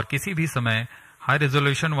और किसी भी समय हाई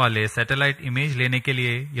रेजोल्यूशन वाले सैटेलाइट इमेज लेने के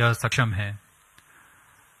लिए यह सक्षम है।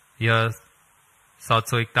 यह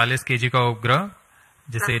 741 केजी का उपग्रह,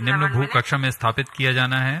 जिसे निम्न भू कक्षा में स्थापित किया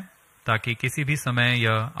जाना है, ताकि किसी भी समय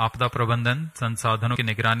यह आपदा प्रबंधन, संसाधनों की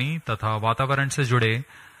निगरानी तथा वातावरण से जुड़े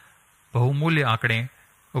बहुमूल्य आंकड़े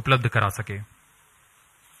उपलब्ध करा सके।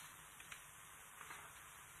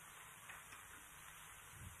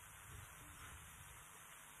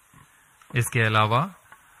 इसके अलावा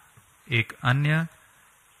एक अन्य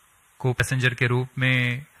को पैसेंजर के रूप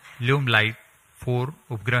में ल्यूम लाइट 4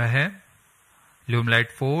 उपग्रह है। ल्यूम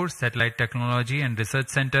light 4 satellite technology and research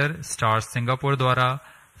centre star Singapore द्वारा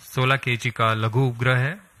 16 केजी का लघु उपग्रह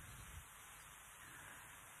है।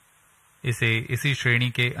 इसे इसी श्रेणी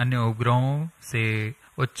के अन्य उपग्रहों से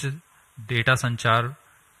उच्च डेटा संचार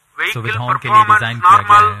सुविधाओं के लिए डिजाइन किया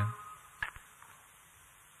गया है।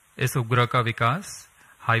 इस उपग्रह का विकास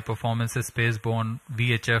high performance space born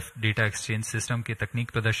VHF data exchange system के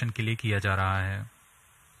तकनीक प्रदर्शन के लिए किया जा रहा है।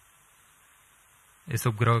 इस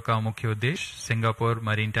उपग्रह का मुख्य उद्देश्य सिंगापुर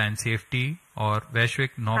मरीन टाइम सेफ्टी और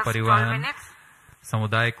वैश्विक नौ परिवहन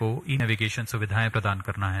समुदाय को ई नेविगेशन सुविधाएं प्रदान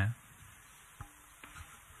करना है।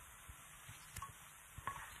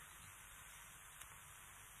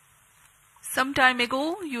 Some time ago,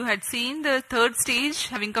 you had seen the third stage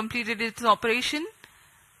having completed its operation,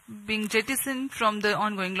 being jettisoned from the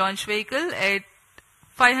ongoing launch vehicle at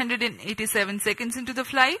 587 seconds into the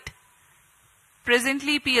flight.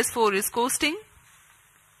 Presently, PS4 is coasting.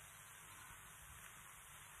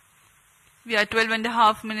 We are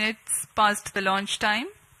 12.5 minutes past the launch time.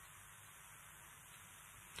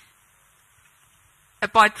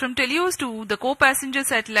 Apart from TeLEOS 2, the co-passenger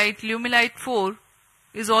satellite Lumilite 4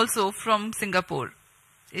 is also from Singapore.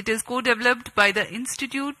 It is co-developed by the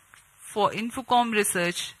Institute for Infocom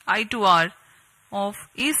Research, I2R, of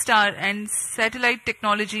A-STAR and Satellite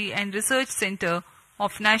Technology and Research Center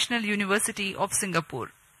of National University of Singapore.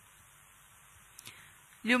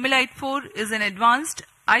 Lumilite 4 is an advanced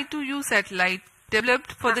I2U satellite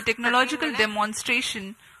developed for the technological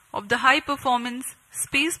demonstration of the high-performance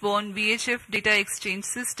spaceborne VHF data exchange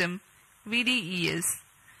system, VDES.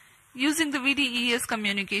 Using the VDES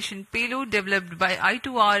communication payload developed by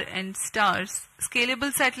I2R and STAR's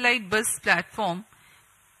scalable satellite bus platform,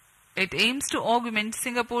 it aims to augment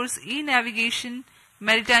Singapore's e-navigation,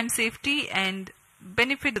 maritime safety and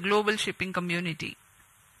benefit the global shipping community.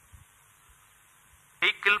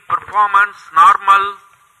 Vehicle performance normal.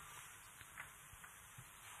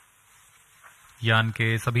 यान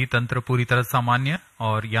के सभी तंत्र पूरी तरह सामान्य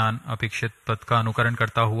और यान अपेक्षित पथ का अनुकरण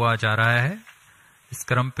करता हुआ जा रहा है। इस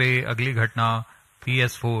क्रम पे अगली घटना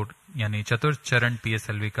PS4 यानी चतुर्थ चरण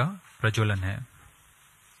PSLV का प्रज्वलन है।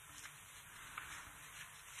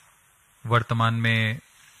 वर्तमान में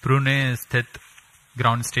ब्रुने स्थित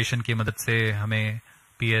ग्राउंड स्टेशन की मदद से हमें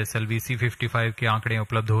PSLV C55 के आंकड़े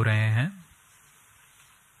उपलब्ध हो रहे हैं।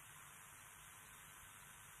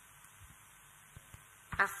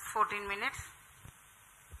 Plus 14 minutes.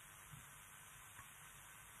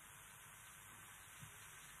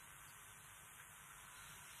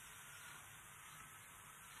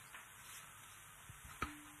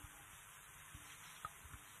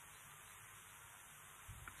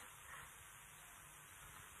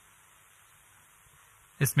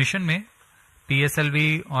 इस मिशन में PSLV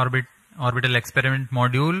ऑर्बिटल एक्सपेरिमेंट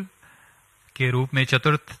मॉड्यूल के रूप में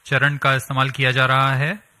चतुर्थ चरण का इस्तेमाल किया जा रहा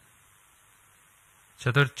है।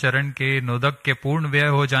 चतुर्थ चरण के नोदक के पूर्ण व्यय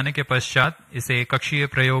हो जाने के पश्चात इसे कक्षीय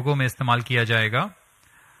प्रयोगों में इस्तेमाल किया जाएगा।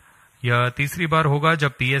 यह तीसरी बार होगा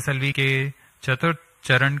जब PSLV के चतुर्थ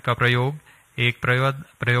चरण का प्रयोग एक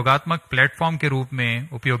प्रयोगात्मक प्लेटफॉर्म के रूप में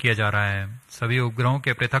उपयोग किया जा रहा है। सभी उपग्रहों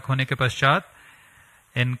के पृथक होने के पश्चात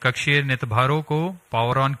इन कक्षीय नितभारों को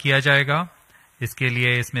पावर ऑन किया जाएगा। इसके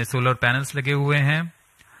लिए इसमें सोलर पैनल्स लगे हुए हैं,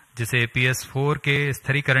 जिसे PS4 के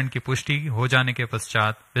स्थिरीकरण की पुष्टि हो जाने के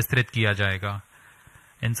पश्चात विस्तृत किया जाएगा।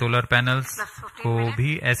 इन सोलर पैनल्स को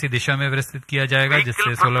भी ऐसी दिशा में विस्तृत किया जाएगा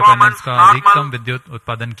जिससे सोलर पैनल्स का अधिकतम विद्युत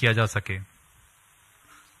उत्पादन किया जा सके।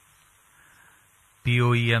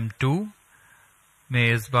 POEM2 में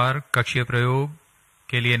इस बार कक्षीय प्रयोग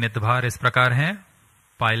के लिए निर्धार इस प्रकार हैं: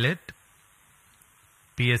 pilot,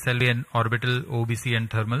 PSLV and orbital OBC and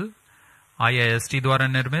thermal, IIST द्वारा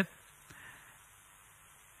निर्मित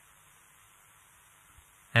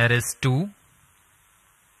ARIS-2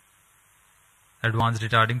 advance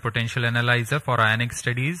retarding potential analyser for ionic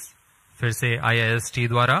studies, फिर से IIST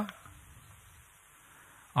द्वारा,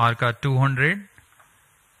 ARCA 200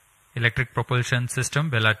 electric propulsion system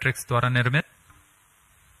Bellatrix द्वारा निर्मित,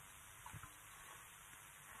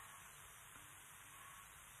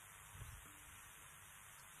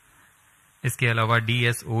 इसके अलावा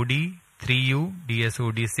DSOD 3U,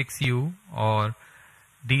 DSOD 6U और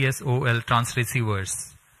DSOL ट्रांसरिसीवर्स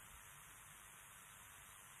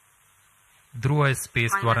ध्रुव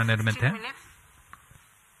स्पेस द्वारा निर्मित है।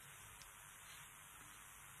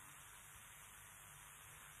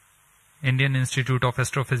 इंडियन इंस्टीट्यूट ऑफ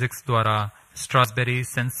एस्ट्रोफिजिक्स द्वारा स्ट्रासबेरी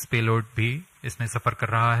सेंस पेलोड भी इसमें सफर कर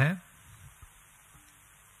रहा है।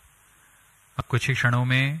 अब कुछ ही क्षणों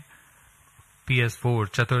में PS4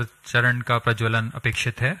 चतुर्थ चरण का प्रज्वलन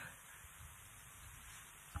अपेक्षित है।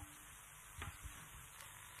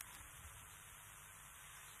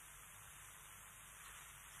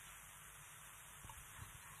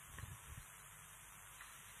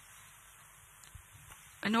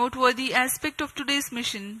 A noteworthy aspect of today's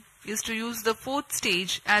mission is to use the fourth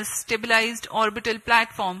stage as stabilized orbital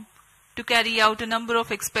platform to carry out a number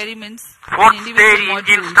of experiments in Fourth individual stage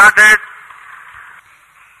engine modules. started.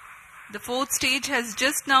 The fourth stage has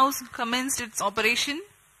just now commenced its operation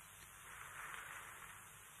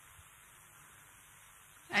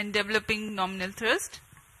and developing nominal thrust.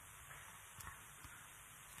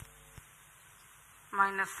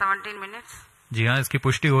 minus 17 minutes. जी हाँ, इसकी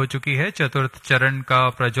पुष्टि हो चुकी है। चतुर्थ चरण का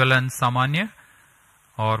प्रज्वलन सामान्य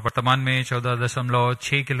और वर्तमान में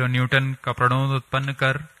 14.6 किलो न्यूटन का प्रणोद उत्पन्न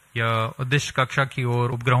कर यह उद्दिष्ट कक्षा की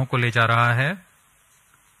ओर उपग्रहों को ले जा रहा है।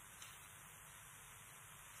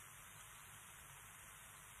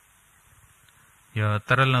 यह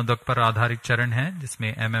तरल नोदक पर आधारित चरण है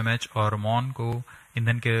जिसमें MMH और MON को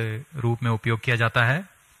ईंधन के रूप में उपयोग किया जाता है।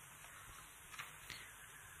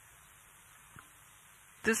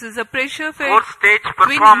 This is a pressure-fed Fourth stage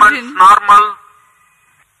twin performance engine normal.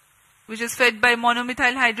 which is fed by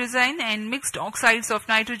monomethyl hydrazine and mixed oxides of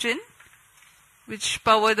nitrogen, which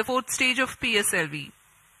power the fourth stage of PSLV.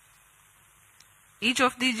 Each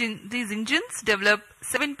of these engines develop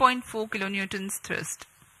 7.4 kilonewtons thrust.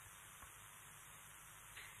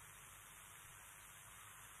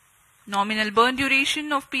 Nominal burn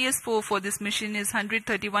duration of PS4 for this mission is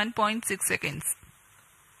 131.6 seconds.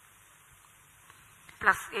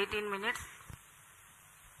 Plus 18 minutes.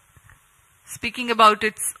 Speaking about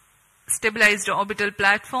its stabilized orbital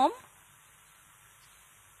platform,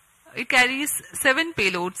 it carries 7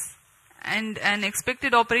 payloads and an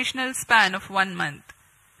expected operational span of 1 month.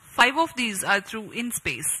 5 of these are through in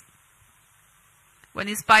space. One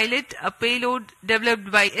is pilot, a payload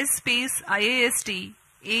developed by S-Space IAST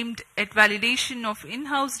aimed at validation of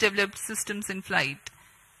in-house developed systems in flight.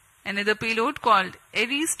 Another payload called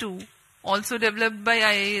ARIS-2, also developed by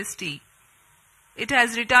IAST. It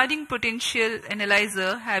has retarding potential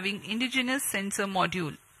analyzer having indigenous sensor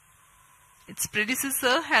module. Its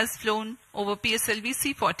predecessor has flown over PSLV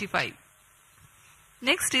C45.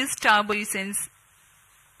 Next is STAR body sense,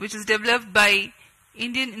 which is developed by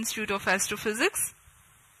Indian Institute of Astrophysics.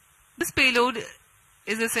 This payload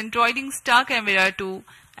is a centroiding star camera to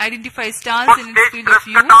identify stars Fourth in its stage field of thrust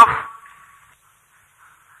view cutoff.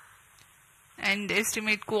 and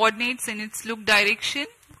estimate coordinates in its look direction.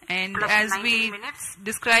 And Plus as 19 we minutes.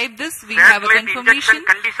 describe this, we have a Satellite confirmation injection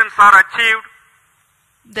conditions are achieved.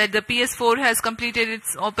 that the PS4 has completed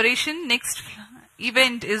its operation. Next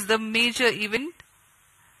event is the major event,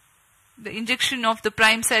 the injection of the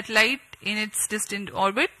prime satellite in its distant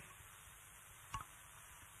orbit.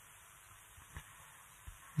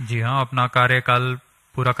 जी हाँ, अपना कार्यकाल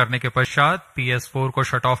पूरा करने के पश्चात PS4 को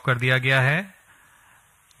shut off कर दिया गया है।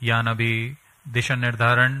 यान अभी दिशा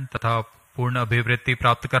निर्धारण तथा पूर्ण अभिवृत्ति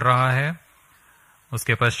प्राप्त कर रहा है।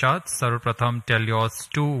 उसके पश्चात सर्वप्रथम टेलियोस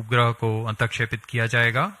 2 उपग्रह को अंतक्षेपित किया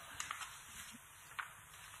जाएगा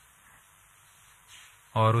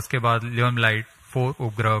और उसके बाद ल्यूमलाइट 4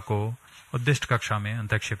 उपग्रह को उद्दिष्ट कक्षा में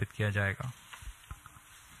अंतक्षेपित किया जाएगा।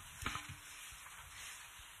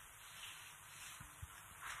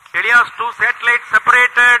 TeLEOS 2 satellite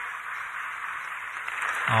separated.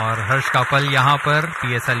 और हर्ष का पल यहाँ पर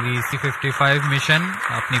PSLV C55 मिशन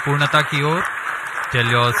अपनी पूर्णता की ओर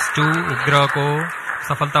टेलियोस 2 उपग्रह को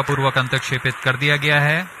सफलतापूर्वक अंतक्षेपित कर दिया गया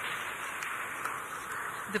है।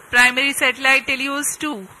 The primary satellite TeLEOS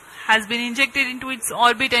 2 has been injected into its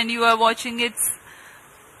orbit and you are watching its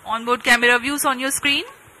Onboard camera views on your screen.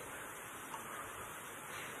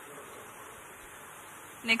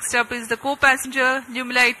 Next up is the co-passenger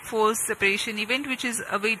Lumelight force separation event, which is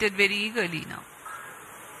awaited very eagerly now.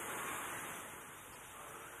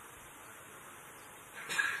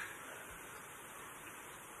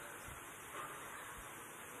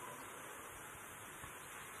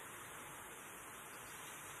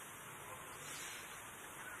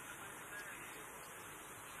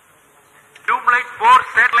 Lumelight 4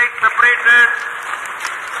 satellite separated.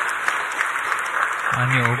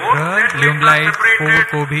 अन्य उपग्रह ल्यूमलाइट 4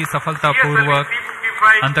 को भी सफलतापूर्वक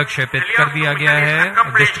अंतक्षेपित कर दिया गया है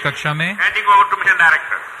उद्दिष्ट कक्षा में, Handing over to mission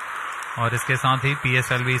director. और इसके साथ ही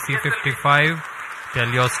PSLV C55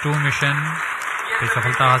 TeLEOS 2 मिशन की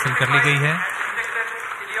सफलता हासिल कर ली गई है।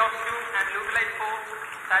 TeLEOS 2 and Lumelight 4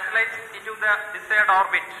 satellites into the desired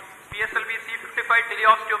orbit. PSLV C55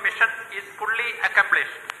 TeLEOS 2 mission is fully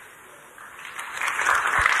accomplished.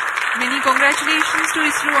 Many congratulations to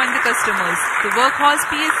ISRO and the customers. The workhorse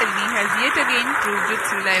PSLV has yet again proved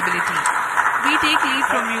its reliability. We take leave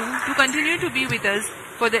from you to continue to be with us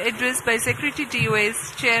for the address by Secretary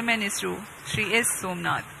TOS, Chairman ISRO, Shri S.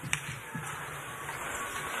 Somnath.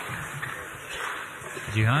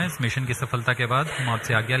 जी हाँ, इस mission की सफलता के बाद हम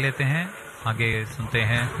आपसे आज्ञा लेते हैं। आगे सुनते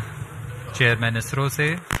हैं चेयरमैन इसरो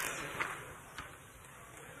से।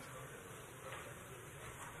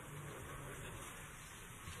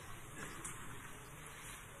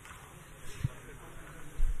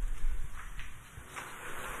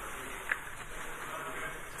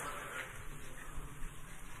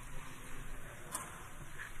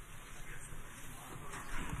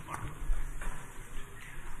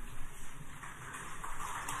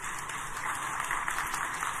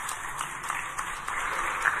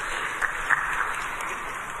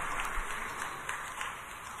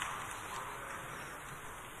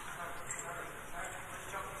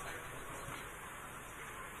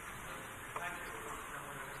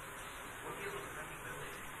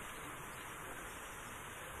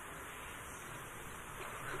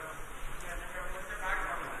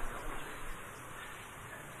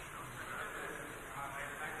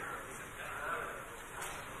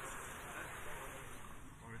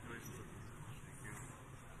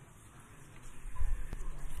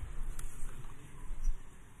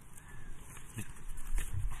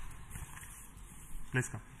 Please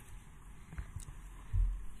come.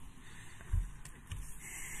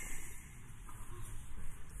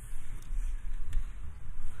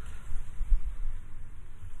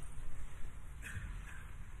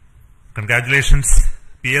 Congratulations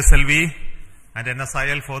PSLV and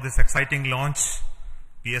NSIL for this exciting launch.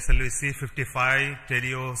 PSLV C55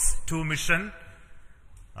 TeLEOS 2 mission.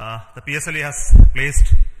 The PSLV has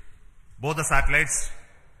placed both the satellites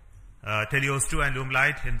TeLEOS 2 and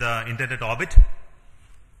Lumelight in the intended orbit.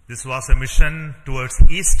 This was a mission towards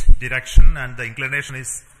east direction, and the inclination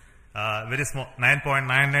is very small,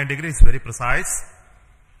 9.99 degrees, very precise.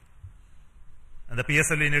 And the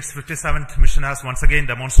PSLV in its 57th mission has once again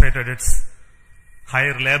demonstrated its high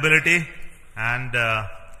reliability and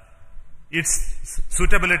its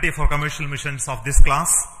suitability for commercial missions of this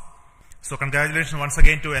class. So congratulations once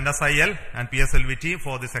again to NSIL and PSLV team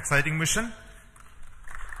for this exciting mission.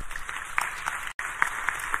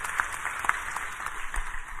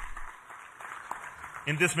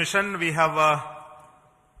 In this mission, we had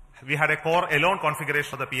a core alone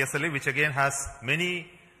configuration of the PSLV, which again has many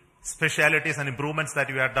specialities and improvements that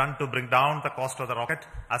we have done to bring down the cost of the rocket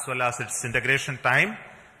as well as its integration time.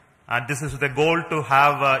 And this is with the goal to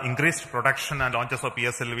have increased production and launches of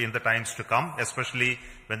PSLV in the times to come, especially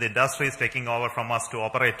when the industry is taking over from us to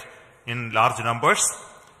operate in large numbers.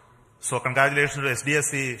 So congratulations to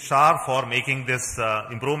SDSC-SHAR for making these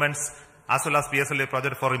improvements, as well as PSLV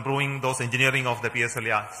project for improving those engineering of the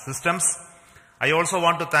PSLV systems. I also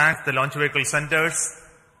want to thank the launch vehicle centers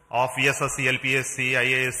of VSSC, LPSC,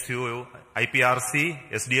 IASU,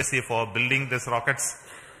 IPRC, SDSC for building these rockets,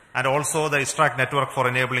 and also the Eastward network for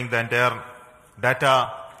enabling the entire data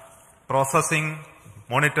processing,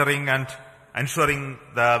 monitoring, and ensuring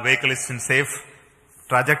the vehicle is in safe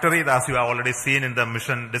trajectory, as you have already seen in the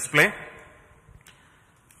mission display.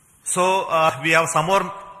 So we have some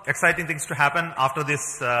more exciting things to happen after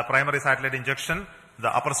this primary satellite injection.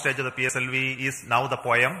 The upper stage of the PSLV is now the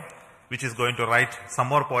poem, which is going to write some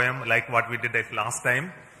more poem like what we did last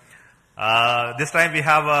time. This time we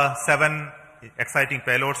have 7 exciting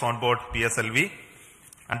payloads on board PSLV,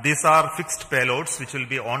 and these are fixed payloads which will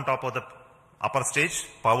be on top of the upper stage,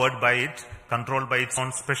 powered by it, controlled by its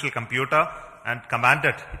own special computer, and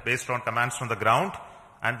commanded based on commands from the ground.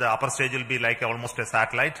 And the upper stage will be like almost a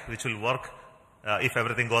satellite which will work if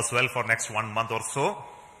everything goes well for next 1 month or so.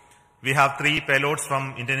 We have 3 payloads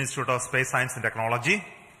from Indian Institute of Space Science and Technology.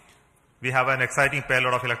 We have an exciting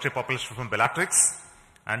payload of electric propulsion from Bellatrix.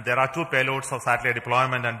 And there are 2 payloads of satellite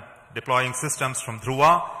deployment and deploying systems from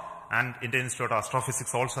Dhruva. And Indian Institute of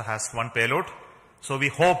Astrophysics also has 1 payload. So we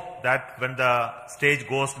hope that when the stage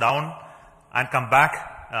goes down and come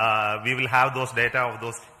back, we will have those data of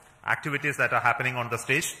those activities that are happening on the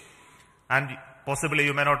stage. And possibly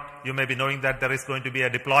you may be knowing that there is going to be a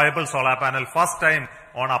deployable solar panel first time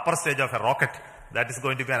on upper stage of a rocket. That is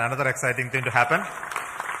going to be another exciting thing to happen.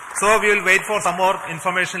 So we will wait for some more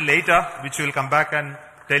information later, which we will come back and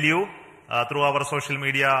tell you through our social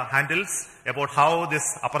media handles about how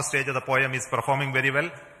this upper stage of the poem is performing very well.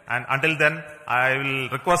 And until then, I will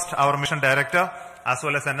request our mission director as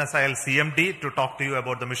well as NSIL CMD to talk to you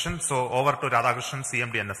about the mission. So over to Radhakrishnan,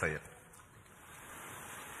 CMD NSIL.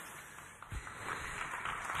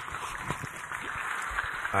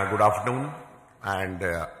 Good afternoon and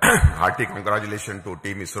hearty congratulations to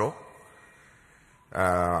Team ISRO.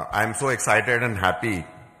 I am so excited and happy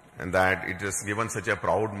that it has given such a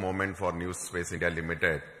proud moment for New Space India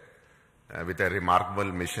Limited with a remarkable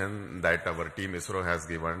mission that our Team ISRO has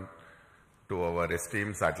given to our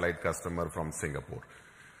esteemed satellite customer from Singapore.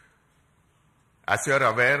 As you are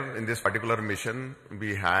aware, in this particular mission,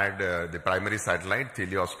 we had the primary satellite,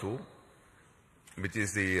 TeLEOS 2, which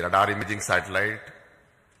is the radar imaging satellite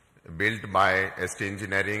built by ST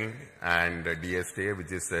Engineering and DSTA,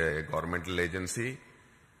 which is a governmental agency.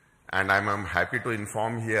 And I'm happy to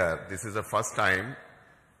inform here, this is the first time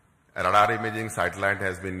a radar imaging satellite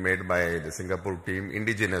has been made by the Singapore team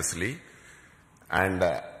indigenously. And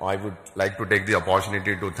I would like to take the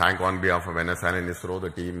opportunity to thank on behalf of NSIL and ISRO,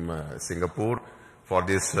 the team Singapore, for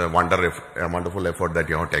this wonderful effort that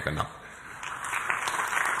you have taken up.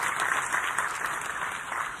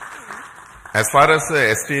 As far as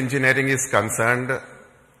ST Engineering is concerned,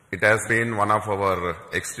 it has been one of our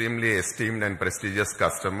extremely esteemed and prestigious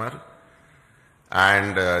customer.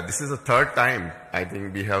 And this is the 3rd time, I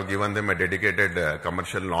think, we have given them a dedicated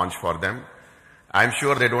commercial launch for them. I'm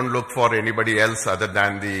sure they don't look for anybody else other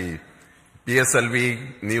than the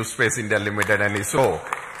PSLV, New Space India Limited and ISRO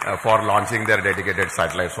for launching their dedicated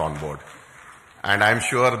satellites on board. And I'm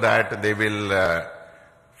sure that they will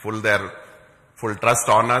full trust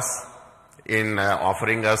on us in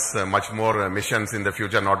offering us much more missions in the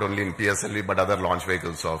future, not only in PSLV but other launch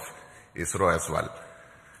vehicles of ISRO as well.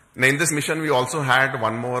 Now in this mission we also had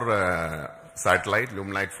one more satellite,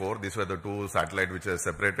 Lumelight 4. These were the 2 satellites which are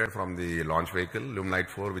separated from the launch vehicle. Lumelight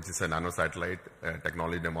 4, which is a nano satellite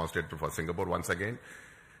technology demonstrated for Singapore once again.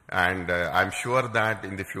 And I'm sure that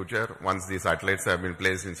in the future, once these satellites have been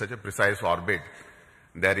placed in such a precise orbit,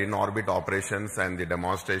 their in-orbit operations and the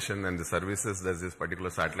demonstration and the services that this particular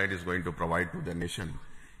satellite is going to provide to the nation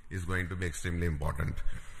is going to be extremely important.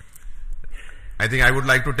 I think I would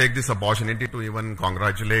like to take this opportunity to even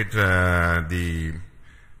congratulate the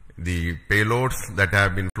payloads that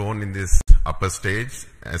have been flown in this upper stage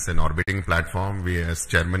as an orbiting platform. We, as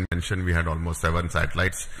Chairman mentioned, we had almost 7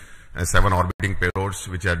 satellites and 7 orbiting payloads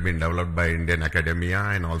which had been developed by Indian academia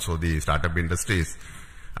and also the startup industries.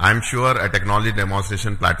 I'm sure a technology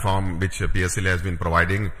demonstration platform which PSLV has been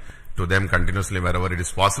providing to them continuously wherever it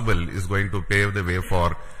is possible is going to pave the way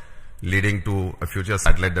for leading to a future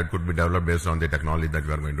satellite that could be developed based on the technology that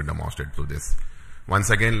we are going to demonstrate through this. Once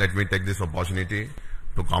again, let me take this opportunity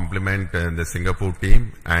to compliment the Singapore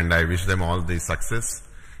team, and I wish them all the success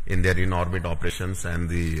in their in-orbit operations and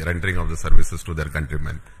the rendering of the services to their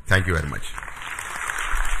countrymen. Thank you very much.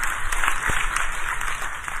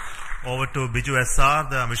 Over to Biju SR,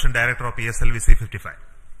 the Mission Director of PSLV C55.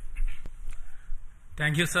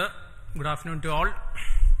 Thank you, sir. Good afternoon to all.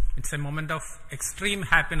 It's a moment of extreme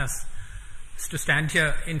happiness to stand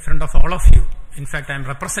here in front of all of you. In fact, I'm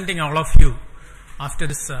representing all of you after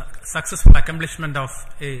this successful accomplishment of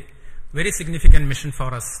a very significant mission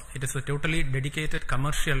for us. It is a totally dedicated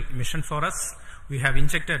commercial mission for us. We have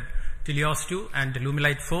injected TeLEOS 2 and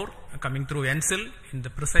Lumelight 4 coming through NSIL in the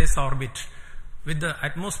precise orbit with the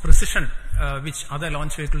utmost precision which other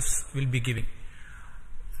launch vehicles will be giving.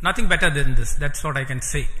 Nothing better than this. That's what I can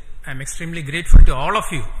say. I'm extremely grateful to all of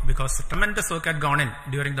you because tremendous work had gone in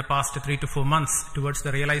during the past 3 to 4 months towards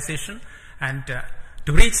the realization and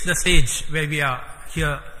to reach the stage where we are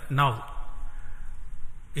here now.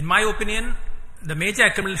 In my opinion, the major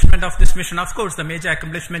accomplishment of this mission, of course, the major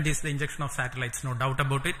accomplishment is the injection of satellites, no doubt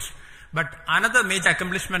about it. But another major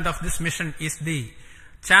accomplishment of this mission is the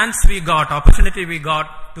chance we got, opportunity we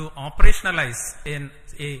got to operationalize in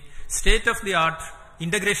a state-of-the-art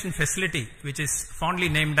integration facility, which is fondly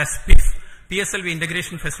named as PIF, PSLV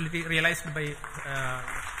Integration Facility, realized by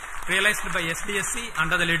realized by SDSC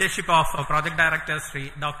under the leadership of Project Director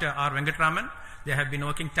Sri Dr. R. Venkatraman. They have been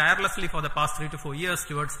working tirelessly for the past 3 to 4 years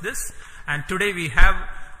towards this. And today we have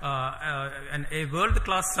a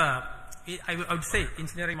world-class, I would say,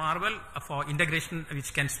 engineering marvel for integration,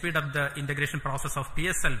 which can speed up the integration process of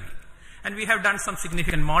PSLV. And we have done some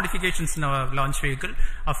significant modifications in our launch vehicle.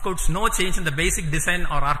 Of course, no change in the basic design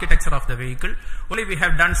or architecture of the vehicle. Only we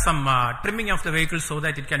have done some trimming of the vehicle so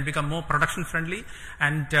that it can become more production friendly.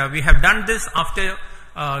 And we have done this after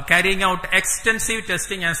carrying out extensive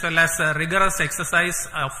testing as well as rigorous exercise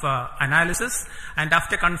of analysis, and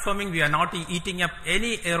after confirming we are not eating up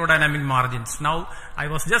any aerodynamic margins. Now, I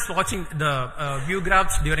was just watching the view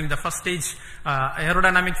graphs during the first stage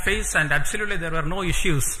aerodynamic phase, and absolutely there were no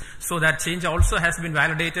issues. So that change also has been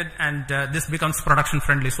validated, and this becomes production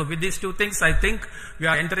friendly. So with these two things, I think we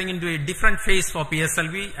are entering into a different phase for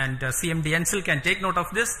PSLV, and CMD NSIL can take note of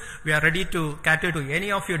this. We are ready to cater to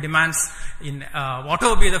any of your demands in whatever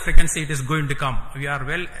be the frequency it is going to come. We are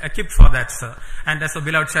well equipped for that, sir. And as the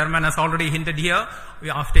beloved chairman has already hinted here,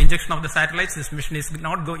 after injection of the satellites, this mission is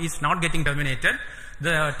not getting terminated.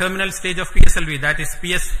 The terminal stage of PSLV, that is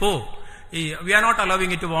PS4, we are not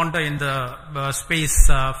allowing it to wander in the space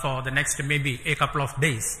for the next maybe a couple of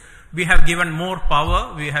days. We have given more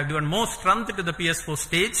power, we have given more strength to the PS4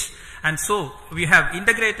 stage, and so we have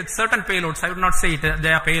integrated certain payloads. I would not say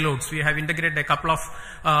they are payloads. We have integrated a couple of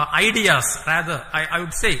ideas, rather, I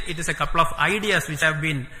would say it is a couple of ideas which have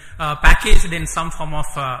been packaged in some form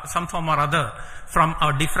or other from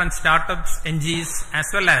our different startups, NGs, as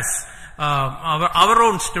well as our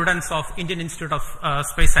own students of Indian Institute of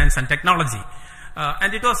Space Science and Technology.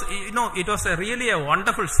 And it was, it was really a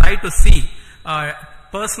wonderful sight to see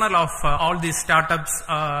personnel of all these startups,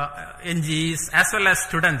 NGs, as well as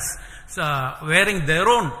students wearing their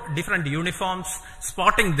own different uniforms,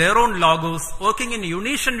 spotting their own logos, working in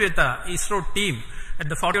unison with the ISRO team at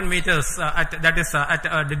the 41 meters,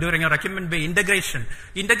 during a equipment bay integration,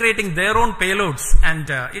 integrating their own payloads, and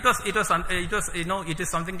it is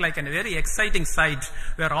something like a very exciting sight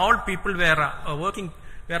where all people were working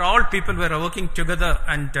together,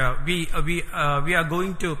 and we are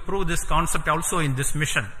going to prove this concept also in this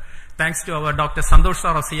mission. Thanks to our Dr. Santosh sir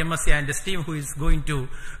of CMSC and his team, who is going to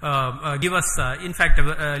give us, in fact,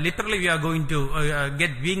 literally we are going to get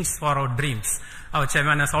wings for our dreams. Our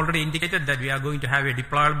chairman has already indicated that we are going to have a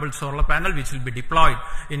deployable solar panel which will be deployed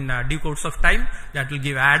in due course of time. That will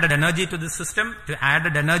give added energy to the system,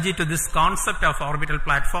 added energy to this concept of orbital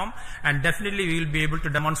platform, and definitely we will be able to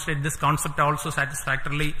demonstrate this concept also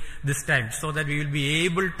satisfactorily this time, so that we will be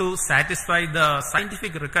able to satisfy the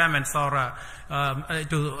scientific requirements or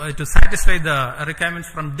to satisfy the requirements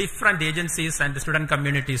from different agencies and the student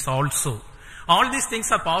communities also. All these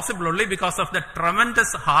things are possible only because of the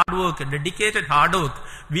tremendous hard work, dedicated hard work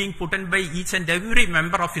being put in by each and every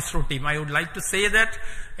member of ISRO team. I would like to say that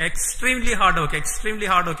extremely hard work,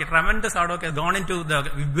 a tremendous hard work has gone into the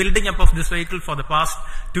building up of this vehicle for the past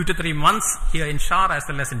 2 to 3 months here in SHAR as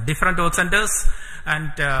well as in different work centers.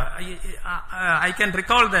 And I can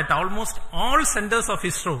recall that almost all centers of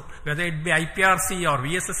ISRO, whether it be IPRC or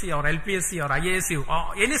VSSC or LPSC or IASU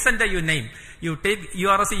or any center you name, you take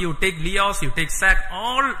URC, you take LEOS, you take SAT,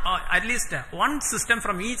 all at least one system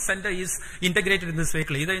from each center is integrated in this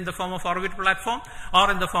vehicle, either in the form of orbit platform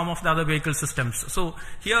or in the form of the other vehicle systems. So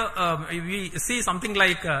here we see something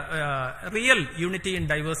like real unity in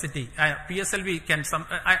diversity. PSLV can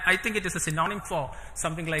I think it is a synonym for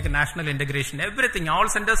something like a national integration. Everything, all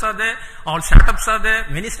centers are there, all startups are there,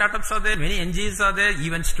 many startups are there, many NGs are there,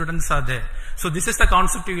 even students are there. So this is the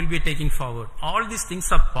concept we will be taking forward. All these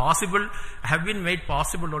things are possible, have been made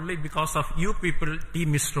possible only because of you people,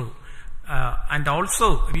 Team ISRO. And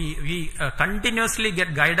also we continuously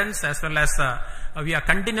get guidance as well as we are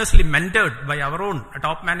continuously mentored by our own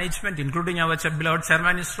top management, including our beloved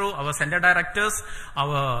chairman ISRO, our center directors,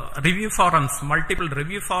 our review forums, multiple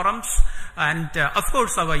review forums, and of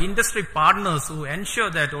course our industry partners who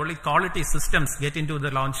ensure that only quality systems get into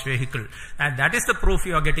the launch vehicle. And that is the proof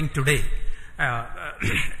you are getting today.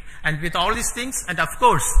 And with all these things, and of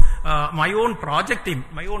course, my own project team,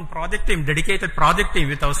 dedicated project team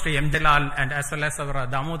with our Sri M. Jalal and as well as our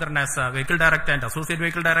Damodaran as vehicle director and associate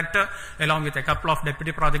vehicle director, along with a couple of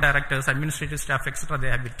deputy project directors, administrative staff, etc. They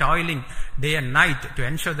have been toiling day and night to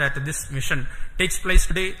ensure that this mission takes place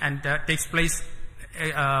today and takes place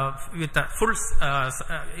with a full,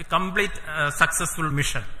 complete, successful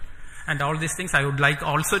mission. and all these things. I would like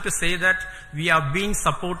also to say that we are being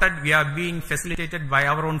supported, we are being facilitated by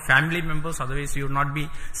our own family members. Otherwise, we would not be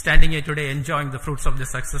standing here today enjoying the fruits of the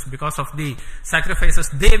success because of the sacrifices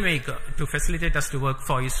they make to facilitate us to work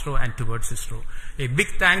for ISRO and towards ISRO. A big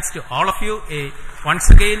thanks to all of you. Once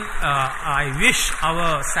again, I wish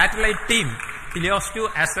our satellite team, TeLEOS 2,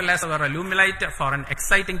 as well as our Alumilite, for an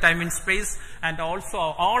exciting time in space, and also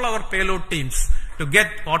all our payload teams to get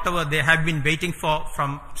whatever they have been waiting for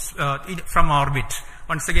from orbit.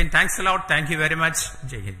 Once again, thanks a lot. Thank you very much.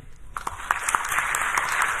 Jai Hind.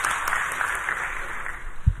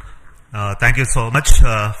 Thank you so much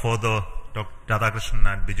for the Dr. Radhakrishnan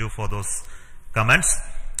and Biju for those comments.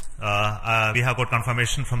 We have got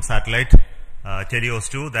confirmation from satellite TeLEOS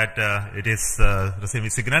 2 that it is receiving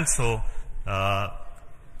signal. So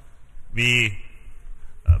we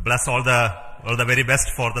bless all the very best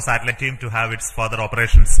for the satellite team to have its further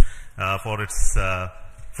operations for its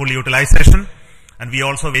full utilization. And we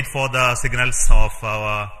also wait for the signals of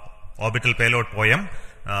our orbital payload POEM.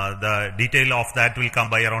 The detail of that will come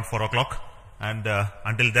by around 4 o'clock. And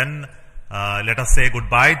until then, let us say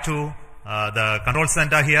goodbye to the control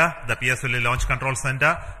center here, the PSLV Launch Control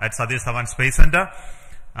Center at Satish Dhawan Space Center.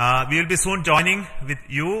 We will be soon joining with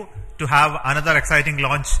you to have another exciting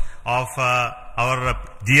launch of our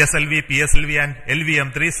GSLV, PSLV and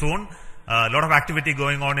LVM3 soon. A lot of activity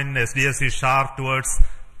going on in SDSC-SHAR towards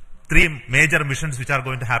 3 major missions which are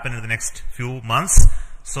going to happen in the next few months.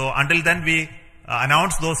 So until then, we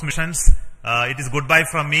announce those missions. It is goodbye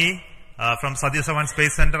from me, from Satish Dhawan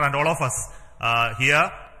Space Center and all of us here.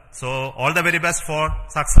 So all the very best for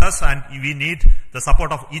success, and we need the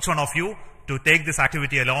support of each one of you to take this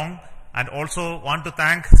activity along. And also want to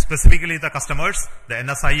thank specifically the customers, the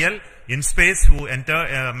NSIL, InSpace, who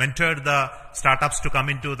mentored the startups to come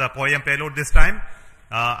into the POEM payload this time,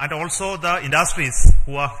 and also the industries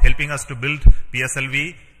who are helping us to build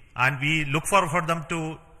PSLV. And we look forward for them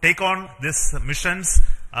to take on these missions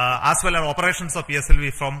as well as operations of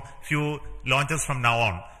PSLV from few launches from now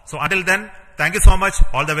on. So until then, thank you so much.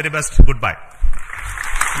 All the very best. Goodbye.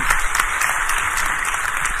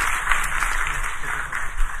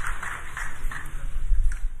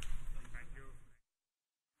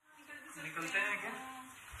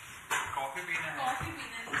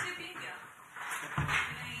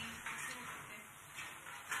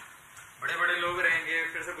 बड़े बड़े लोग रहेंगे,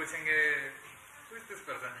 फिर से पूछेंगे who is this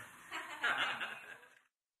person?